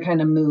get him to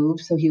kind of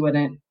move so he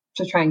wouldn't,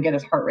 to try and get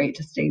his heart rate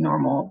to stay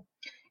normal.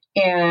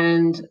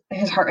 And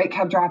his heart rate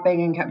kept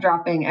dropping and kept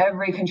dropping,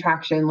 every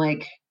contraction,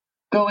 like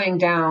going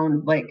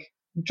down, like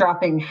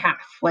dropping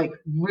half, like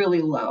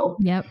really low.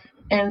 Yep.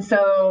 And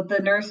so the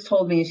nurse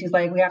told me, she's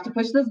like, we have to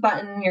push this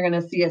button. You're going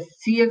to see a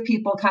sea of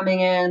people coming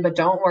in, but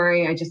don't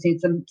worry. I just need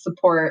some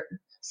support.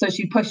 So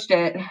she pushed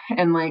it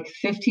and like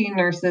 15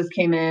 nurses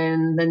came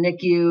in, the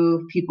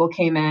NICU people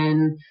came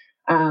in,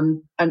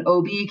 an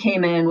OB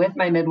came in with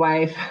my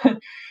midwife.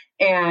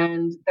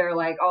 and they're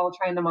like all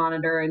trying to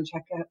monitor and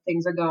check how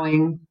things are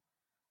going.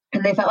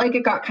 And they felt like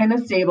it got kind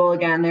of stable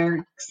again.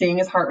 They're seeing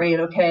his heart rate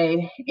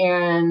okay.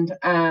 And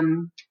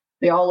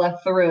they all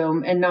left the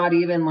room, and not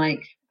even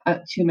like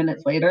 2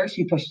 minutes later,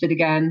 she pushed it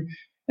again,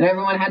 and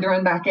everyone had to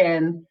run back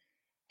in.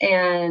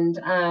 And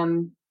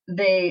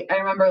I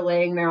remember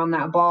laying there on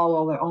that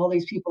ball while all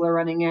these people are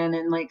running in,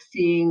 and like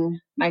seeing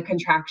my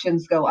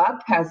contractions go up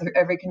as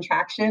every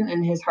contraction,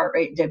 and his heart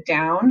rate dipped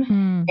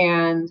down.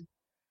 And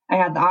I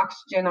had the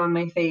oxygen on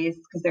my face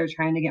because they were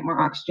trying to get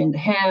more oxygen to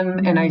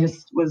him. And I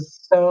just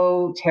was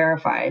so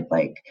terrified,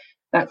 like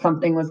that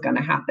something was going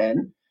to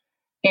happen.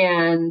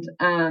 And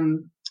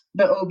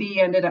the OB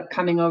ended up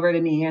coming over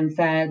to me and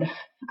said,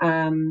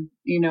 I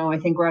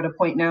think we're at a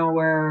point now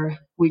where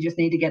we just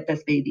need to get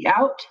this baby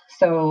out.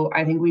 So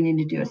I think we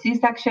need to do a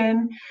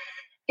C-section.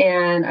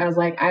 And I was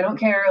like, I don't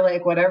care,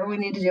 like whatever we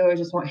need to do. I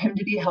just want him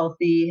to be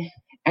healthy.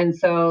 And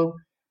so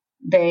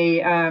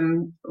he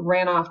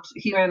ran off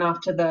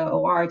to the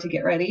OR to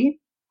get ready.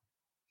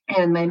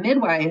 And my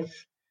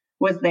midwife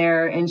was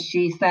there, and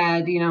she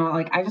said,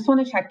 I just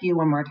want to check you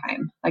one more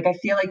time. Like, I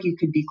feel like you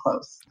could be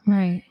close.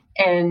 Right.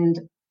 And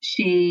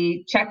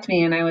she checked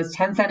me, and I was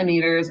 10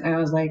 centimeters, and I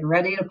was like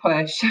ready to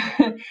push.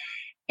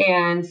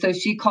 And so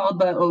she called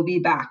the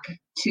OB back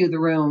to the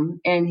room,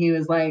 and he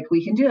was like,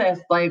 we can do this.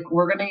 Like,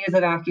 we're going to use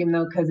a vacuum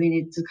though, because he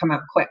needs to come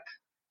out quick.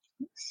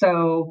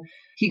 So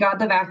he got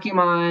the vacuum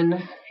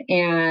on,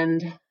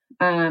 and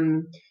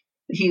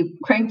he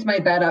cranked my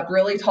bed up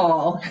really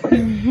tall.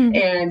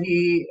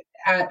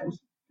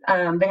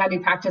 And they had me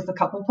practice a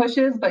couple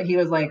pushes, but he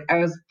was like, I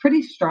was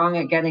pretty strong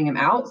at getting him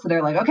out. So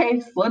they're like,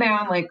 okay, slow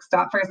down, like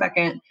stop for a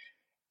second.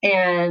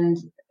 And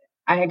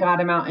I got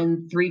him out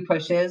in 3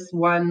 pushes,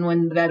 one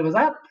when the bed was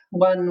up,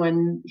 one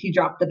when he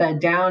dropped the bed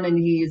down and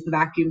he used the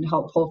vacuum to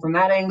help pull from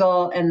that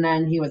angle. And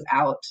then he was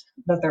out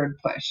the 3rd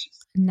push.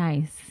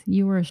 Nice.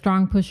 You were a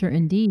strong pusher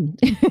indeed.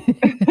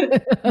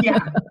 Yeah,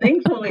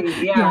 thankfully.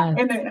 Yeah. Yes.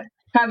 And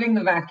having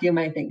the vacuum,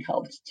 I think,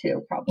 helped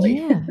too,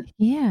 probably.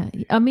 Yeah.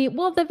 I mean,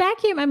 well, the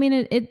vacuum, I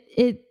mean,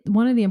 it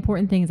one of the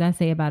important things I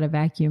say about a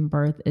vacuum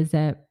birth is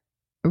that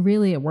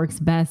really it works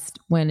best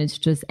when it's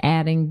just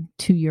adding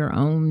to your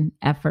own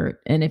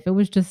effort. And if it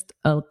was just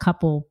a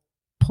couple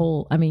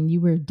pull, I mean, you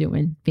were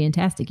doing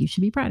fantastic. You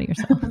should be proud of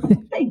yourself.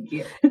 Thank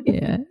you.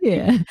 Yeah.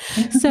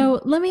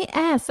 So let me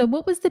ask, so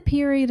what was the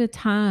period of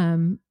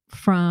time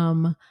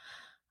from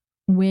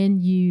when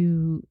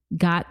you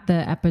got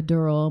the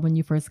epidural, when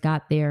you first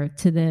got there,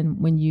 to then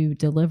when you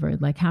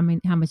delivered? Like how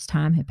much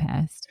time had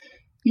passed?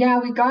 Yeah,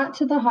 we got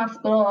to the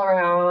hospital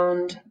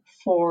around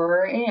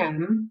 4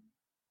 a.m.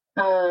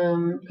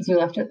 Because we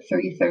left at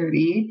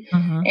 3:30,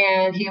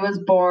 and he was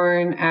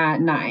born at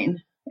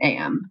 9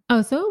 a.m.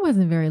 Oh, so it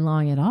wasn't very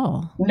long at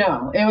all.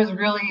 No, it was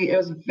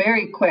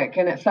very quick,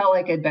 and it felt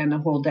like it'd been a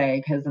whole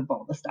day because of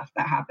all the stuff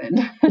that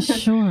happened.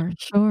 Sure.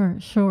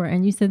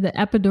 And you said the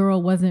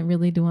epidural wasn't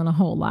really doing a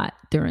whole lot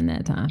during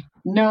that time.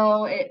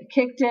 No, it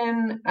kicked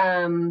in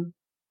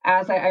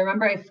as I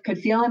remember I could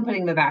feel him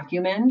putting the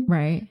vacuum in.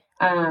 Right.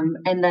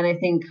 And then I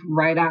think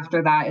right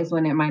after that is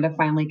when it might have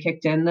finally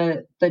kicked in.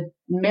 The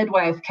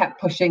midwife kept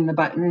pushing the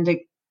button to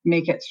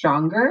make it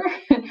stronger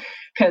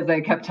because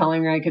I kept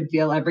telling her I could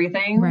feel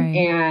everything. Right.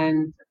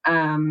 And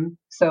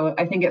so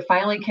I think it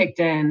finally kicked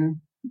in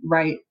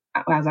right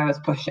as I was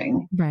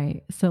pushing.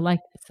 Right. So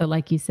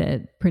like you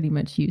said, pretty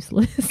much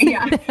useless.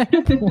 Yeah.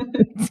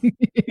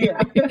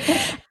 Yeah.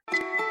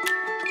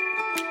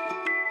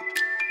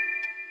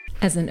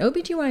 As an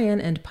OBGYN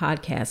and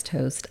podcast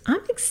host, I'm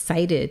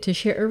excited to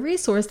share a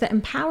resource that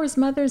empowers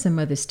mothers and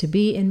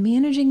mothers-to-be in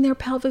managing their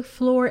pelvic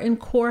floor and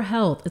core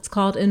health. It's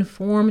called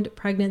Informed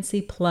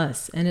Pregnancy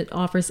Plus, and it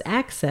offers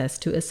access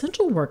to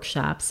essential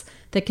workshops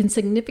that can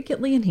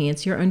significantly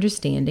enhance your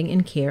understanding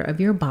and care of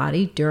your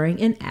body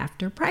during and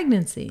after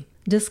pregnancy.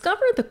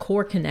 Discover The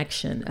Core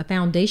Connection, a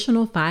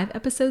foundational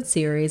 5-episode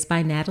series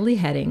by Natalie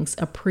Headings,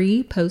 a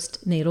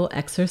pre-postnatal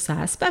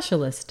exercise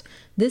specialist.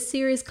 This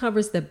series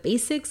covers the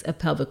basics of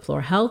pelvic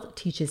floor health,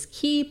 teaches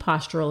key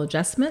postural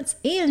adjustments,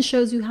 and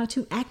shows you how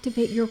to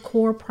activate your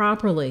core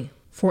properly.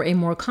 For a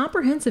more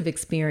comprehensive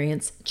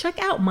experience,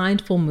 check out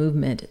Mindful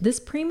Movement.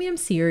 This premium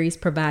series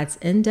provides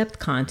in-depth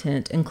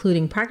content,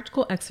 including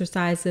practical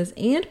exercises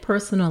and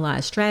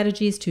personalized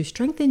strategies to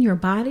strengthen your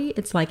body.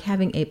 It's like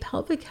having a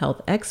pelvic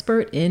health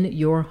expert in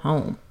your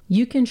home.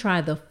 You can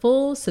try the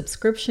full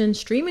subscription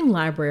streaming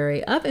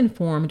library of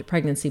Informed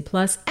Pregnancy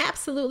Plus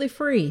absolutely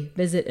free.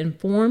 Visit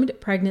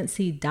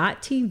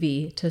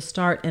informedpregnancy.tv to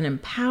start an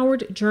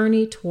empowered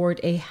journey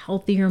toward a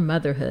healthier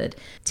motherhood.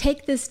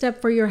 Take this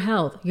step for your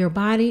health. Your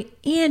body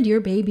and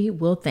your baby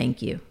will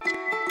thank you.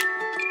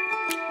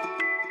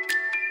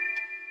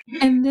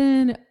 And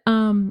then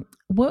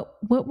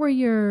what were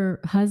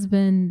your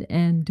husband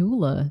and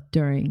doula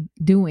doing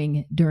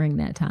during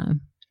that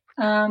time?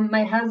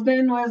 My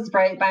husband was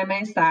right by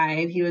my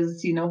side. He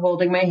was,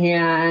 holding my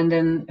hand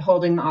and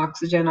holding the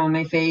oxygen on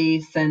my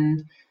face.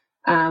 And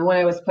when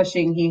I was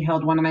pushing, he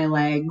held one of my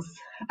legs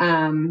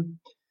or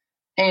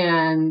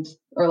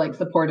like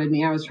supported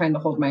me. I was trying to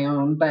hold my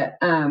own, but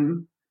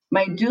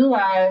My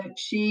doula,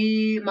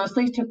 she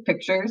mostly took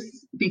pictures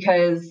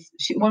because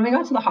when we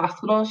got to the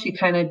hospital, she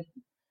kind of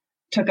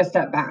took a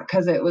step back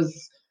because it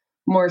was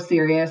more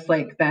serious,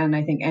 like, than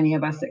I think any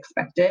of us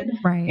expected.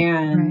 Right,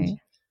 And right.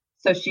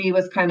 so she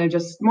was kind of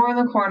just more in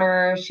the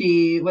corner.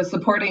 She was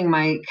supporting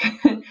Mike,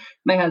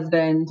 my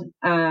husband,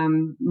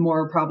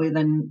 more probably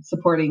than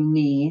supporting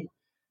me.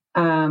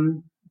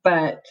 Um,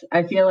 but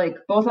I feel like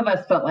both of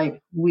us felt like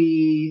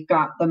we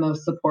got the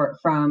most support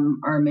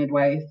from our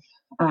midwife,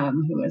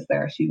 who was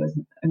there. She was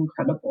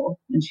incredible.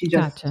 And she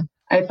just, Gotcha.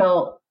 I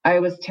felt I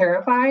was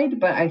terrified,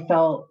 but I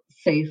felt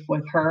safe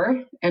with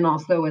her and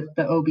also with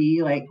the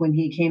OB. Like when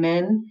he came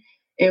in,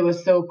 it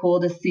was so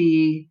cool to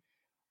see,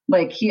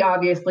 like, he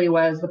obviously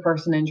was the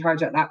person in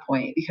charge at that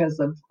point because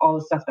of all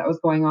the stuff that was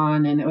going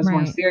on and it was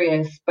more Right.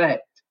 serious,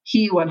 but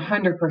he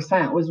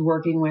 100% was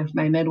working with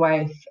my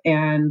midwife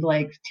and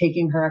like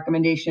taking her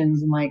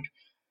recommendations and like,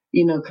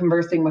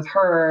 conversing with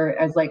her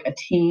as like a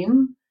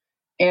team.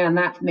 And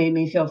that made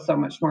me feel so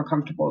much more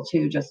comfortable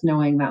too, just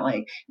knowing that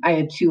like I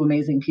had two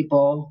amazing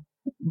people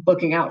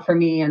looking out for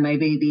me and my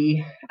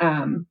baby.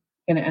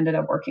 And it ended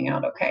up working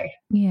out okay.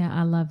 Yeah,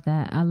 I love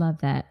that. I love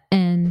that.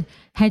 And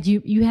had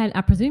you had, I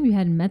presume you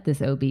hadn't met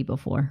this OB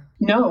before.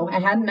 No, I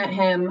hadn't met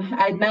him.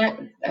 I'd met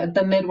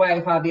the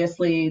midwife.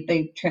 Obviously,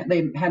 they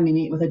had me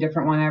meet with a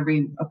different one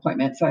every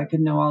appointment, so I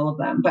could know all of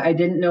them. But I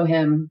didn't know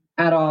him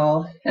at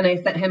all, and I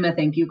sent him a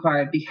thank you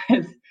card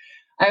because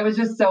I was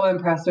just so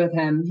impressed with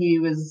him. He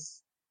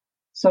was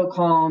so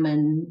calm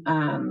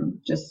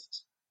and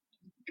just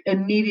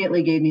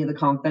immediately gave me the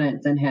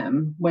confidence in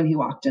him when he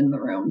walked in the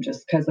room,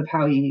 just because of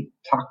how he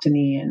talked to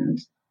me and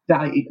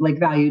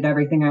valued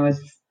everything I was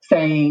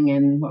saying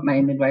and what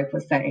my midwife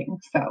was saying.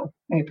 So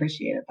I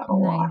appreciated that a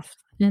lot. Nice.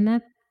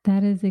 And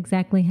that is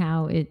exactly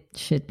how it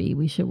should be.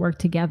 We should work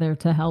together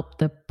to help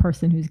the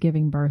person who's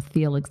giving birth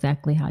feel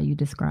exactly how you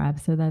describe.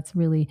 So that's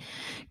really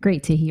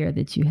great to hear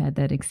that you had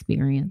that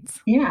experience.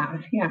 Yeah,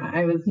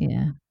 I was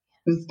Yeah.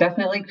 it was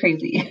definitely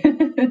crazy.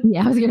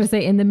 Yeah, I was going to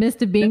say in the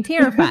midst of being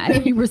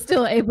terrified, you were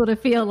still able to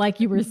feel like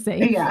you were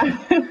safe. Yeah.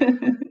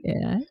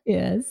 Yeah.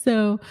 Yeah.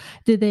 So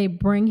did they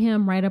bring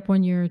him right up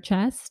on your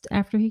chest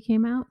after he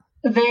came out?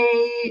 The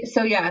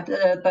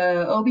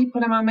OB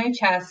put him on my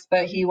chest,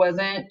 but he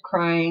wasn't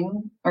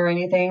crying or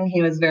anything.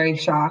 He was very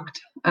shocked.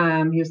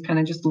 He was kind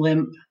of just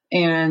limp.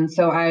 And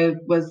so my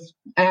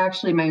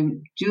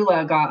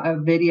doula got a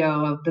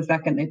video of the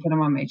second they put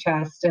him on my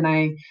chest. And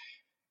I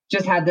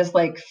just had this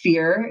like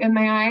fear in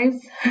my eyes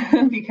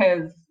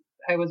because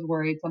I was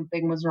worried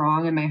something was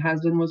wrong and my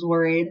husband was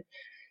worried.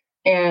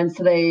 And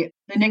so the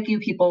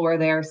NICU people were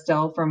there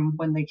still from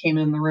when they came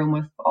in the room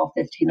with all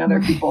 15 other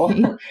people.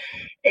 Right.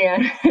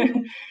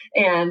 and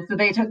and so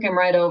they took him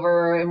right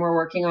over and were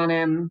working on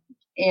him.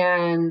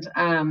 And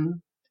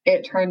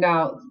it turned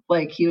out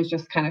like he was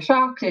just kind of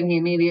shocked and he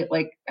immediately,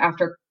 like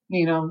after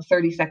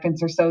 30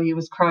 seconds or so, he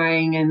was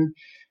crying and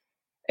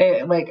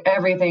like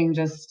everything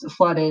just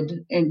flooded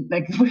in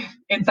like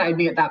inside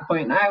me at that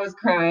point. And I was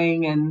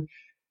crying and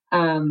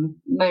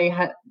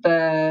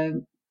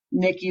the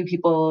NICU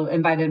people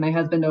invited my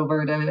husband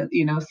over to,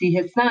 see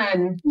his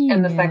son.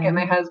 And the second Yeah.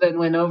 my husband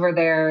went over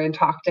there and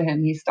talked to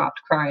him, he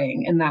stopped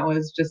crying. And that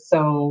was just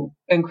so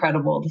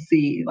incredible to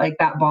see like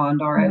that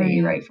bond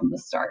already Right. right from the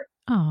start.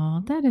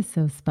 Oh, that is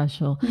so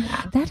special.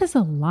 Yeah. That is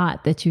a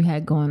lot that you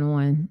had going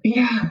on.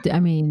 Yeah. I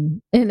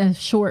mean, in a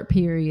short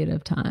period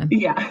of time.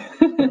 Yeah.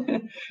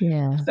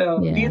 Yeah.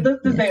 So Yeah.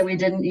 needless to say, Yes. we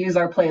didn't use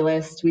our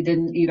playlist. We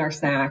didn't eat our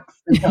snacks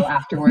until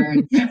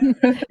afterwards.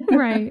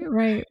 Right,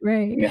 right,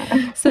 right.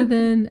 Yeah. So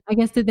then I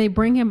guess did they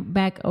bring him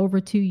back over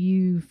to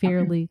you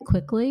fairly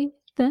quickly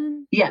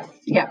then? Yes.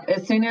 Yep.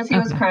 As soon as he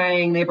was Okay.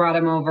 crying, they brought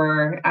him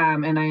over.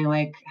 And I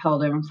like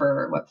held him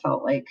for what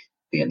felt like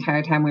the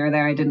entire time we were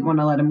there. I didn't want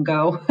to let him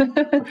go.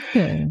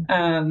 Good.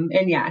 And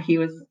yeah, he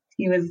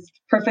was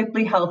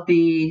perfectly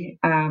healthy,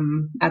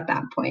 at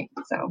that point.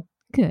 So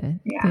Good,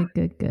 yeah. good,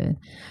 good, good.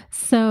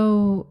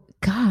 So,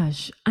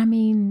 gosh, I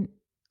mean,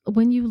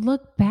 when you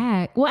look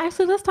back, well,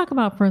 actually, let's talk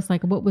about first,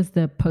 like, what was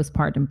the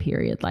postpartum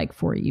period like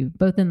for you,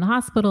 both in the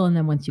hospital and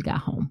then once you got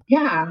home?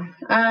 Yeah.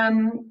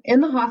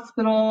 In the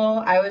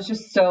hospital, I was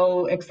just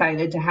so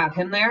excited to have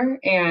him there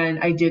and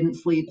I didn't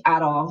sleep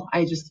at all.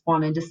 I just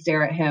wanted to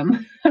stare at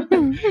him.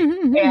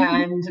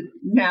 And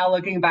now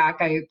looking back,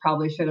 I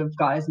probably should have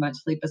got as much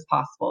sleep as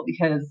possible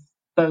because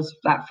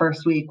that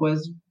first week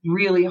was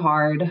really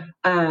hard.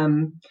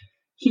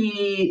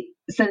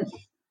 Since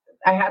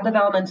I had the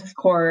developmental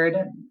cord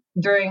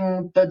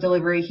during the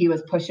delivery, he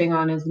was pushing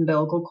on his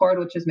umbilical cord,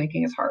 which is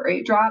making his heart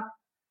rate drop.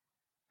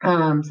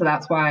 So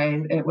that's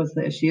why it was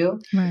the issue.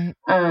 Right.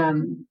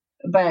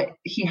 But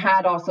he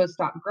had also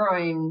stopped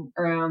growing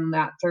around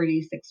that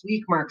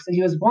 36-week mark. So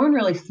he was born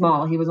really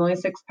small. He was only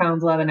 6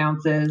 pounds, 11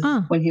 ounces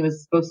Ah, when he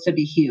was supposed to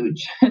be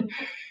huge.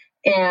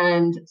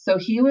 And so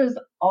he was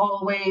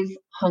always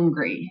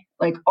hungry,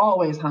 like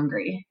always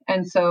hungry.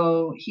 And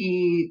so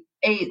he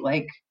ate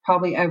like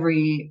probably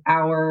every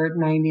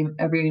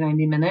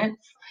 90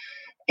 minutes.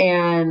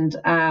 And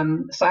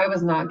so I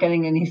was not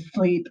getting any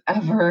sleep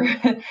ever.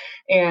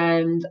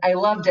 And I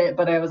loved it,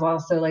 but I was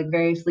also like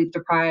very sleep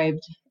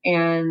deprived.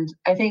 And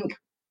I think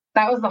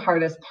that was the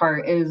hardest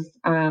part is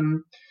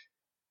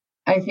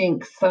I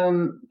think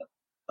some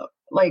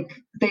like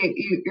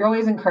you're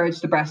always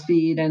encouraged to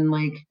breastfeed, and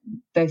like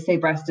they say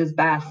breast is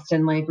best,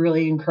 and like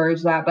really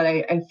encourage that. But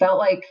I felt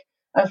like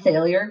a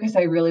failure because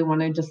I really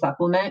wanted to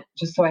supplement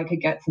just so I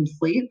could get some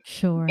sleep.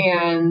 Sure.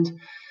 And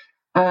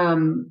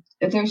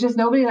there's just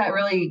nobody that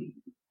really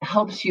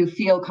helps you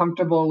feel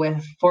comfortable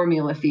with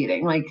formula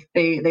feeding. Like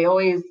they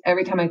always,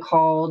 every time I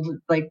called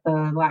like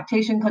the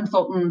lactation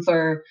consultants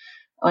or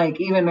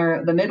like even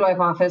the midwife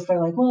office,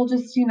 they're like, well,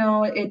 just,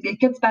 it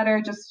gets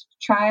better. Just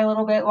try a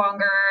little bit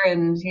longer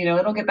and,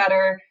 it'll get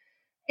better.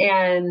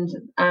 And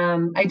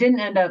I didn't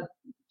end up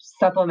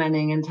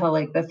supplementing until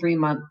like the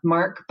 3-month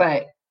mark.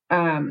 But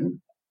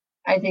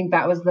I think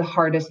that was the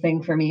hardest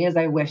thing for me is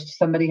I wished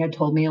somebody had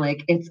told me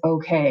like, it's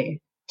okay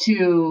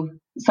to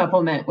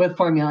supplement with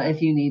formula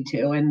if you need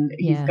to, and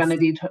he's going to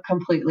be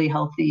completely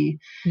healthy.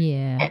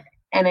 Yeah.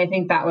 And I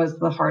think that was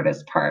the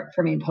hardest part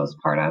for me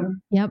postpartum.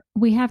 Yep.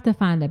 We have to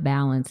find a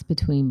balance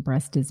between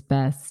breast is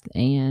best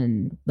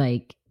and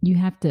like you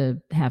have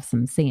to have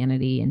some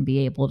sanity and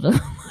be able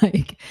to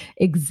like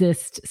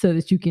exist so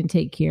that you can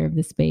take care of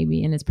this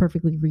baby. And it's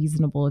perfectly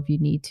reasonable if you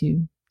need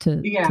to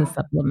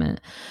supplement.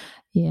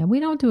 Yeah,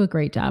 we don't do a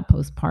great job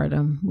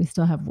postpartum. We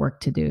still have work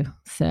to do.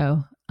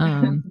 So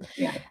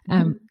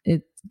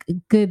it's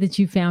good that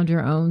you found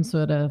your own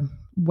sort of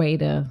way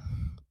to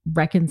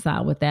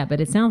reconcile with that,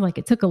 but it sounds like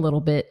it took a little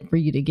bit for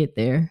you to get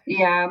there.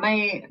 Yeah,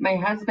 my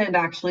husband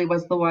actually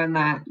was the one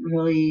that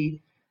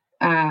really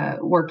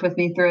worked with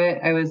me through it.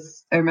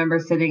 I remember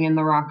sitting in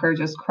the rocker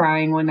just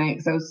crying one night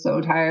because I was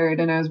so tired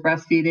and I was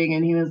breastfeeding,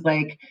 and he was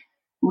like,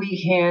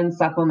 we can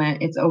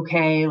supplement. It's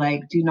okay.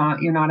 Like,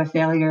 you're not a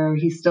failure.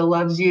 He still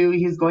loves you.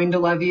 He's going to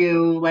love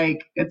you.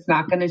 Like, it's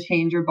not going to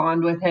change your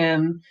bond with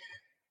him.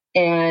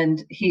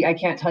 And I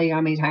can't tell you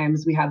how many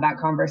times we had that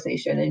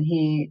conversation, and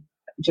he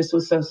just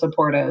was so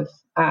supportive.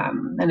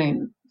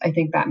 And I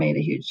think that made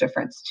a huge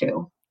difference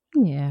too.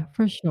 Yeah,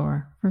 for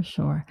sure. For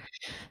sure.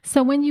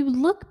 So when you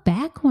look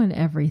back on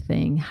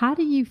everything, how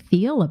do you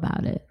feel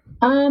about it?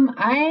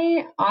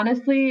 I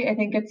honestly, I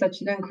think it's such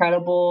an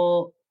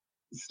incredible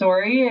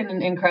story and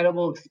an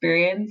incredible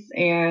experience.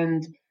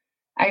 And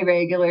I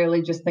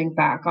regularly just think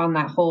back on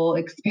that whole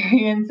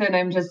experience, and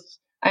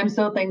I'm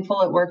so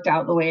thankful it worked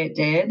out the way it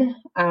did.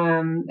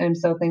 I'm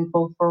so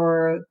thankful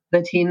for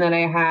the team that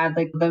I had,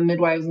 like the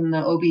midwives and the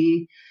OB.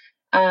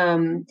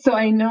 So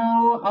I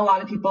know a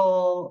lot of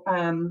people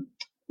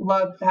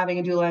love having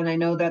a doula, and I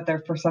know that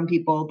they're for some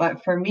people,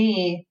 but for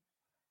me,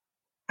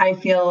 I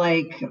feel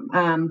like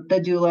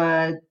the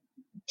doula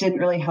didn't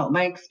really help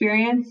my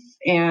experience.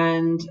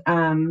 And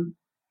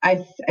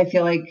I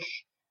feel like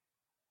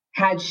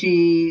had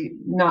she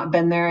not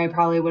been there, I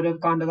probably would have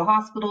gone to the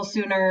hospital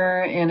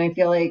sooner. And I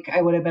feel like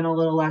I would have been a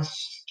little less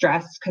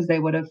stressed because they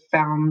would have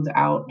found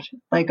out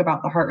like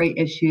about the heart rate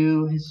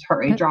issue, his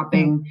heart rate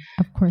dropping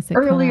of course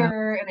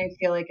earlier. And I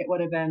feel like it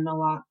would have been a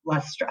lot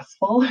less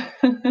stressful.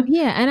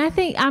 Yeah. And I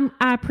think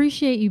I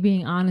appreciate you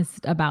being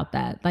honest about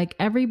that. Like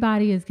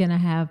everybody is going to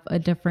have a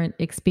different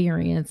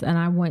experience. And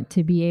I want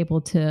to be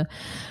able to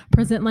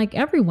present like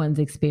everyone's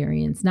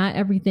experience. Not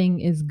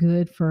everything is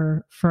good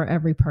for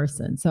every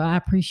person. So I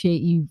appreciate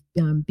you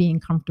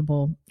being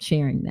comfortable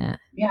sharing that.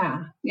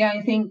 Yeah.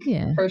 I think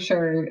for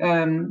sure.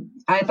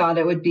 I thought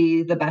it would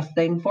be the best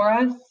thing for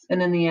us.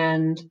 And in the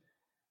end,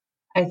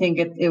 I think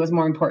it was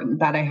more important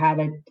that I had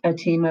a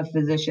team of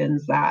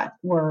physicians that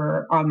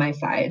were on my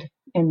side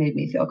and made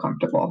me feel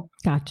comfortable.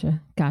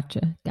 Gotcha.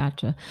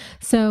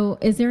 So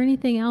is there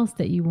anything else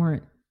that you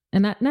weren't,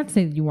 and not to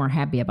say that you weren't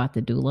happy about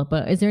the doula,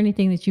 but is there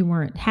anything that you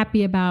weren't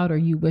happy about or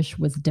you wish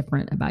was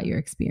different about your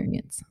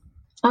experience?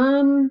 I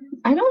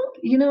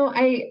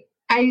don't,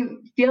 I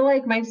feel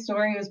like my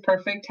story was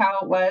perfect how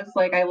it was.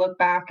 Like I look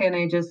back and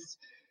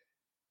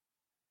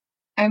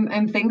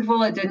I'm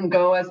thankful it didn't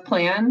go as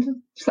planned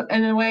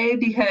in a way,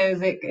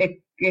 because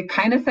it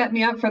kind of set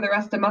me up for the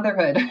rest of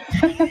motherhood.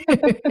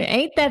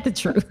 Ain't that the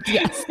truth?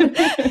 Yes.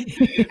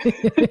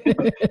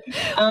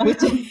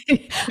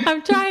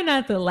 I'm trying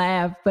not to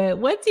laugh, but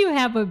once you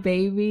have a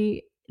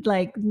baby,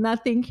 like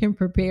nothing can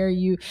prepare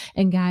you.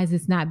 And guys,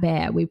 it's not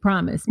bad, we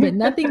promise, but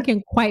nothing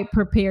can quite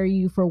prepare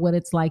you for what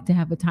it's like to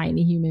have a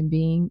tiny human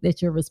being that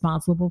you're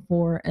responsible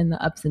for and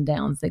the ups and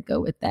downs that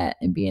go with that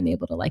and being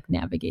able to like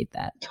navigate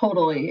that.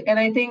 Totally. And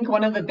I think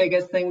one of the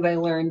biggest things I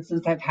learned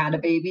since I've had a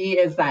baby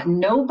is that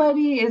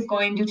nobody is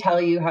going to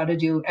tell you how to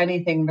do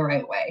anything the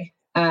right way.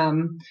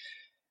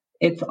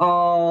 It's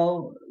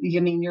all,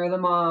 you're the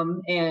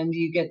mom and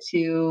you get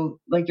to,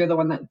 like, you're the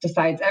one that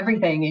decides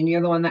everything and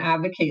you're the one that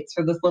advocates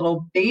for this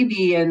little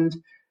baby. And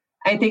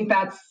I think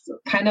that's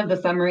kind of the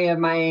summary of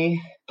my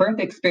birth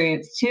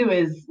experience too,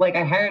 is like,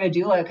 I hired a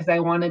doula because I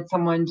wanted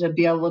someone to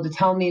be able to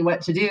tell me what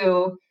to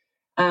do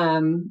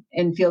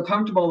and feel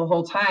comfortable the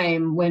whole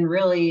time, when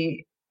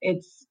really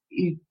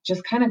you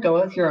just kind of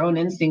go with your own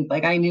instinct.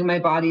 Like I knew my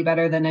body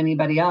better than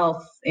anybody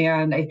else.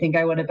 And I think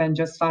I would have been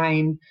just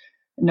fine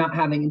not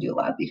having a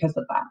doula because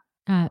of that.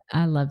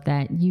 I love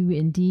that.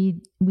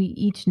 We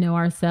each know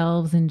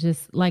ourselves, and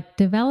just like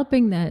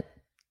developing that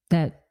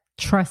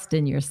trust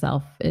in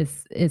yourself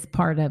is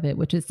part of it,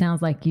 which it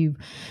sounds like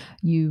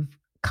you've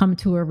come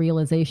to a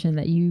realization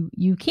that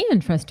you can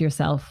trust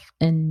yourself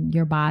and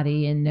your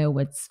body and know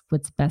what's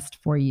best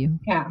for you.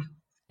 Yeah.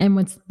 And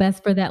what's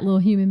best for that little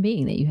human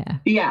being that you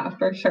have. Yeah,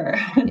 for sure.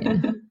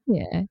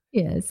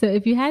 Yeah. So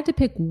if you had to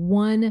pick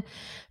one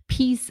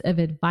piece of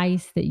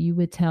advice that you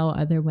would tell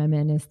other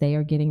women as they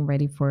are getting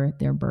ready for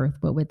their birth,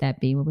 what would that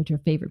be? What would your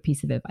favorite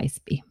piece of advice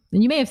be?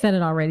 And you may have said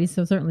it already,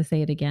 so certainly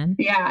say it again.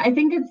 Yeah, I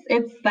think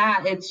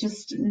it's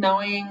just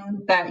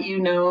knowing that you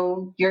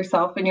know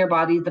yourself and your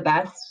body the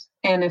best.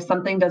 And if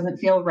something doesn't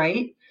feel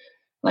right,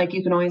 like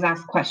you can always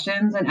ask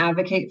questions and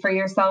advocate for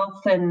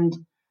yourself, and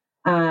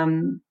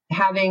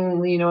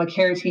having, a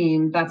care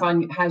team that's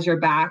has your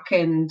back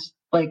and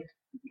like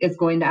is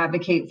going to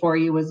advocate for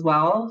you as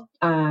well.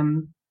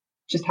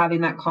 Just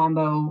having that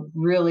combo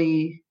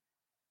really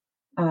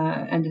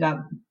ended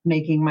up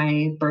making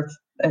my birth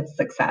a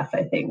success,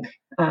 I think.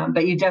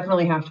 But you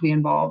definitely have to be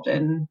involved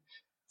in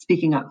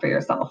speaking up for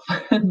yourself.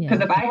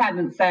 Because if I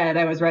hadn't said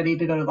I was ready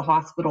to go to the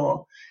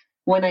hospital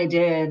when I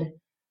did,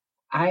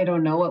 I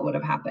don't know what would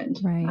have happened.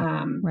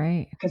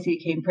 Right. Because he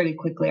came pretty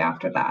quickly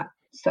after that.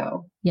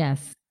 So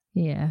yes.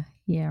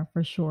 Yeah,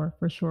 for sure.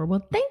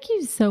 Well, thank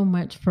you so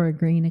much for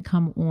agreeing to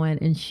come on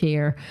and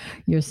share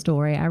your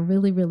story. I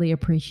really, really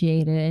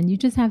appreciate it. And you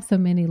just have so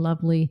many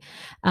lovely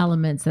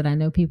elements that I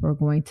know people are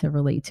going to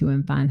relate to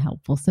and find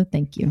helpful. So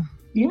thank you.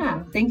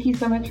 Yeah, thank you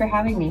so much for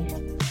having me.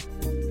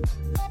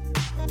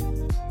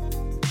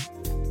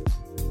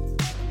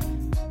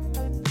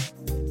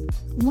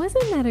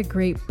 Wasn't that a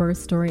great birth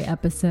story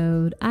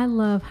episode? I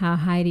love how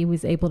Heidi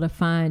was able to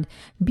find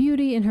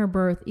beauty in her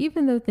birth,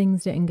 even though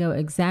things didn't go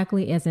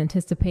exactly as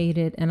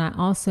anticipated. And I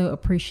also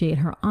appreciate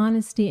her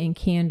honesty and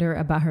candor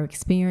about her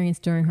experience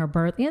during her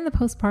birth and the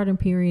postpartum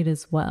period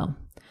as well.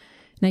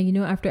 Now,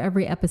 after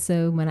every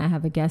episode, when I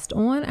have a guest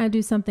on, I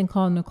do something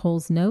called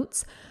Nicole's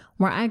Notes,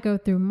 where I go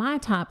through my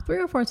top 3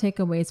 or 4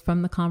 takeaways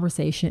from the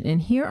conversation.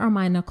 And here are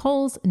my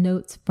Nicole's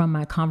Notes from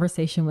my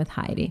conversation with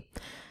Heidi.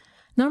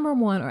 Number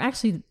 1, or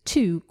actually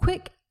 2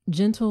 quick,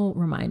 gentle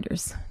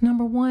reminders.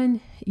 Number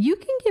 1, you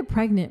can get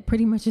pregnant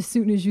pretty much as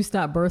soon as you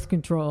stop birth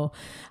control.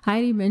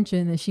 Heidi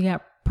mentioned that she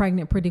got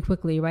pregnant pretty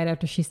quickly right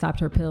after she stopped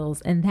her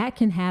pills, and that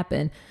can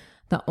happen.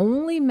 The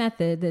only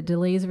method that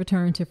delays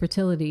return to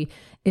fertility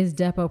is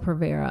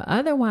Depo-Provera.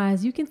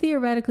 Otherwise, you can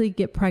theoretically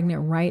get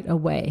pregnant right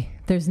away.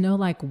 There's no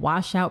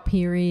washout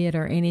period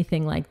or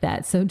anything like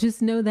that. So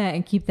just know that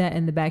and keep that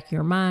in the back of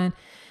your mind.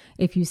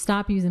 If you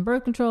stop using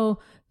birth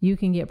control, you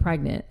can get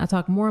pregnant. I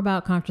talk more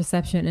about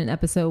contraception in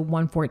episode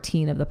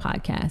 114 of the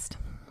podcast.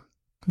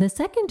 The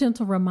second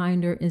gentle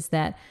reminder is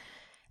that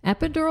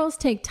epidurals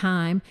take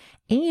time,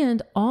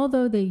 and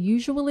although they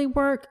usually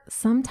work,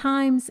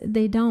 sometimes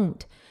they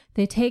don't.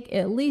 They take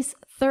at least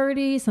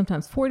 30,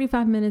 sometimes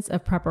 45 minutes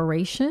of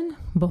preparation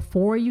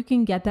before you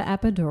can get the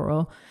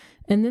epidural.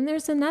 And then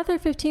there's another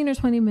 15 or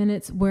 20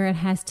 minutes where it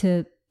has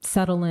to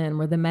settle in,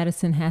 where the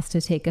medicine has to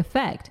take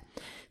effect.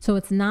 So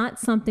it's not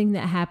something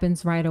that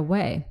happens right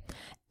away.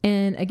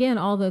 And again,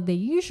 although they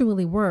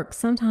usually work,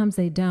 sometimes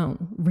they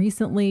don't.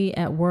 Recently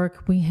at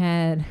work, we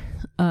had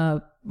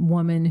a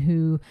woman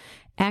who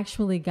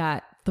actually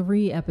got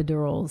 3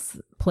 epidurals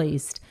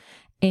placed,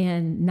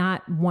 and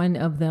not one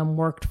of them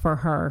worked for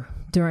her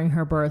during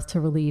her birth to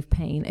relieve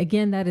pain.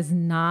 Again, that is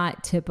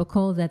not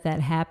typical that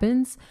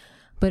happens,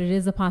 but it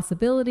is a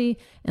possibility.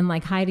 And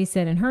like Heidi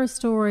said in her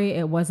story,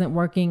 it wasn't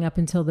working up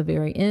until the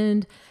very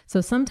end.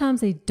 So sometimes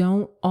they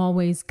don't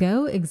always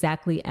go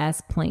exactly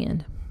as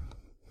planned.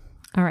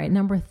 All right,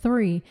 number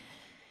 3,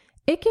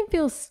 it can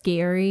feel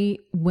scary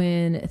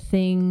when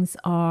things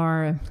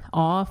are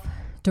off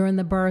during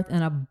the birth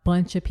and a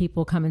bunch of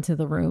people come into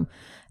the room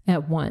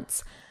at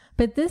once.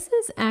 But this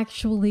is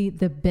actually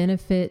the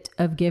benefit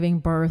of giving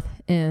birth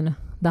in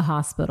the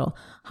hospital.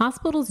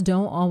 Hospitals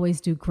don't always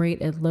do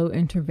great at low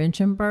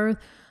intervention birth,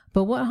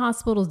 but what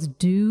hospitals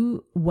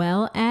do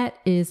well at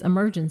is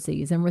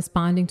emergencies and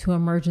responding to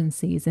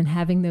emergencies and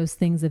having those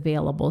things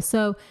available.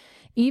 So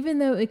even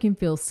though it can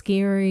feel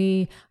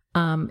scary,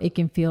 it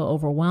can feel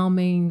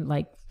overwhelming,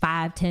 like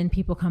 5-10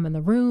 people come in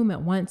the room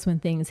at once when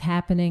things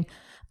happening.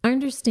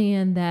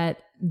 Understand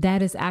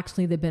that is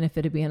actually the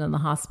benefit of being in the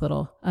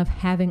hospital, of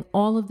having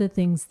all of the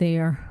things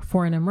there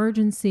for an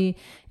emergency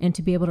and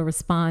to be able to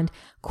respond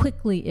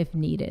quickly if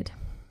needed.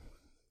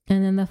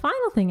 And then the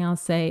final thing I'll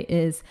say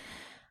is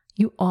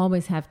you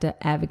always have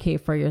to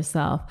advocate for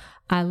yourself.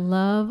 I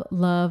love,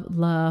 love,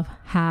 love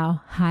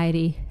how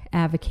Heidi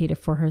advocated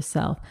for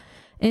herself.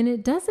 And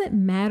it doesn't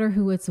matter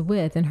who it's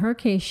with. In her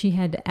case, she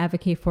had to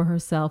advocate for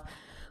herself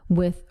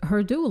with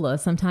her doula.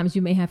 Sometimes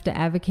you may have to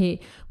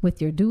advocate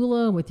with your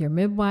doula, with your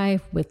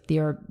midwife, with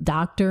your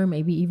doctor,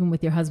 maybe even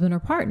with your husband or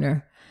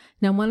partner.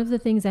 Now, one of the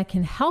things that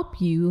can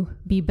help you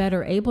be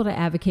better able to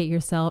advocate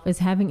yourself is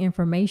having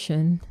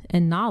information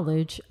and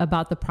knowledge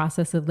about the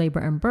process of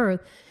labor and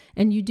birth.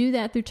 And you do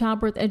that through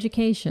childbirth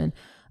education.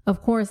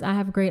 Of course, I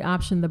have a great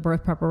option, the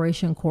birth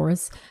preparation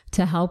course,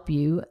 to help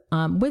you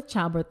with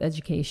childbirth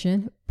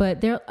education.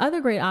 But there are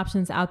other great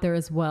options out there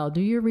as well. Do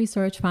your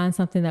research, find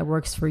something that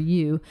works for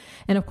you.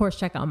 And of course,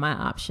 check out my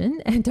option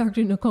at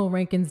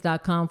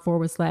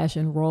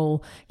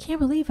drnicolerankins.com/enroll. Can't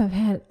believe I've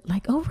had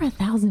like over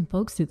 1,000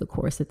 folks through the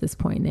course at this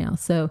point now.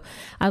 So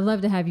I'd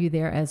love to have you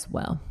there as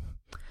well.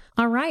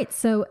 All right,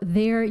 so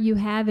there you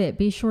have it.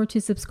 Be sure to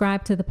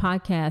subscribe to the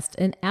podcast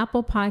in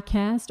Apple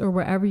Podcast or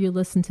wherever you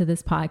listen to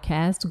this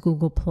podcast,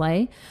 Google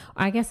Play,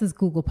 or I guess it's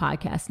Google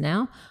Podcast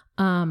now,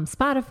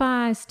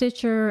 Spotify,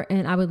 Stitcher,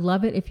 and I would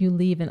love it if you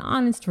leave an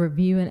honest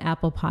review in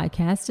Apple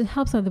Podcast. It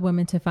helps other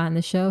women to find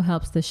the show,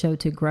 helps the show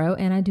to grow,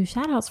 and I do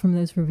shout outs from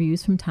those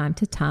reviews from time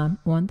to time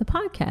on the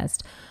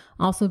podcast.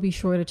 Also, be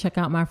sure to check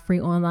out my free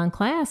online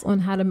class on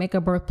how to make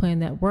a birth plan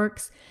that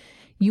works.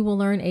 You will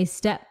learn a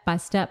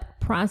step-by-step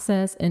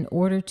process in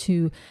order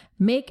to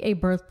make a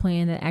birth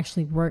plan that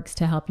actually works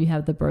to help you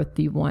have the birth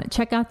you want.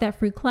 Check out that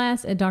free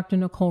class at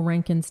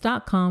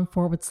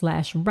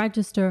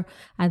drnicolerankins.com/register.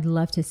 I'd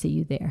love to see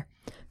you there.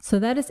 So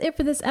that is it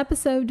for this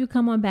episode. Do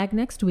come on back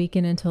next week.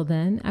 And until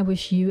then, I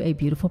wish you a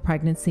beautiful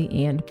pregnancy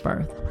and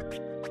birth.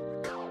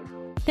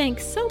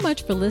 Thanks so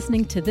much for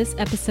listening to this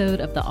episode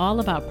of the All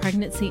About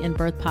Pregnancy and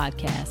Birth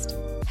podcast.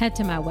 Head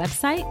to my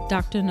website,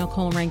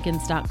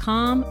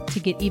 drnicolerankins.com, to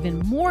get even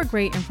more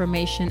great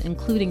information,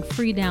 including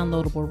free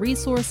downloadable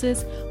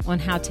resources on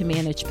how to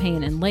manage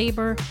pain and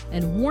labor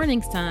and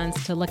warning signs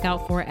to look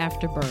out for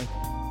after birth.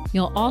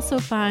 You'll also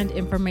find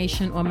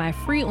information on my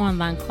free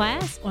online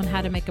class on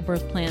how to make a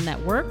birth plan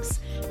that works,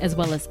 as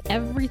well as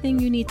everything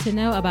you need to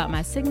know about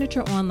my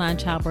signature online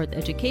childbirth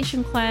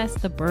education class,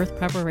 the Birth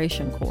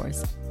Preparation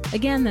Course.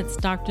 Again, that's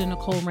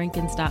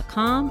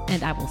drnicolerankins.com,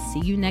 and I will see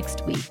you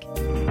next week.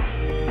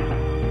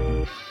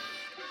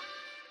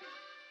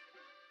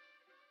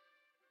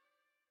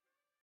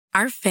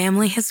 Our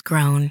family has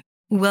grown.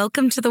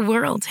 Welcome to the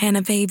world,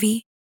 Hannah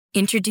baby.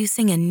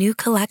 Introducing a new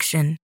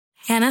collection,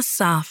 Hannah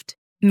Soft,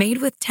 made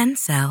with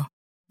Tencel.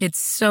 It's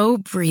so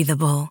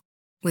breathable,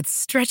 with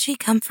stretchy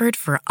comfort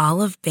for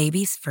all of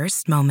baby's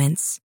first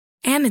moments.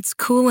 And it's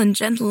cool and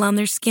gentle on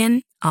their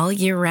skin all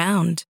year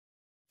round.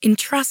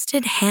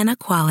 Entrusted Hannah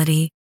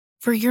quality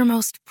for your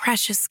most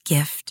precious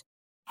gift.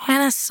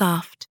 Hannah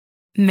Soft,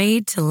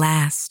 made to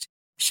last.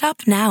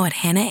 Shop now at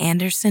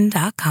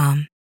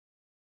hannahanderson.com.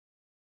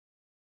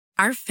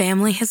 Our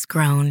family has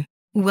grown.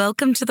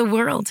 Welcome to the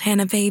world,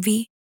 Hannah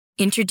baby.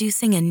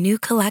 Introducing a new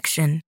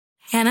collection,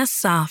 Hannah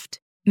Soft,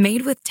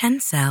 made with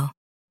Tencel.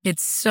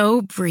 It's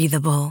so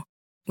breathable,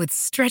 with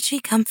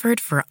stretchy comfort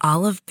for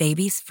all of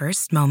baby's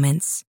first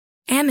moments.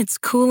 And it's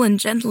cool and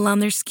gentle on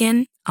their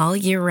skin all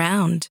year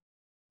round.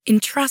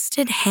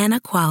 Entrusted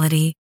Hannah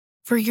quality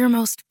for your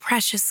most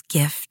precious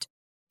gift.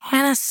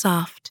 Hannah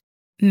Soft,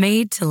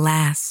 made to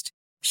last.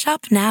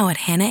 Shop now at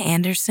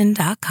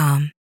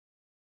hannahanderson.com.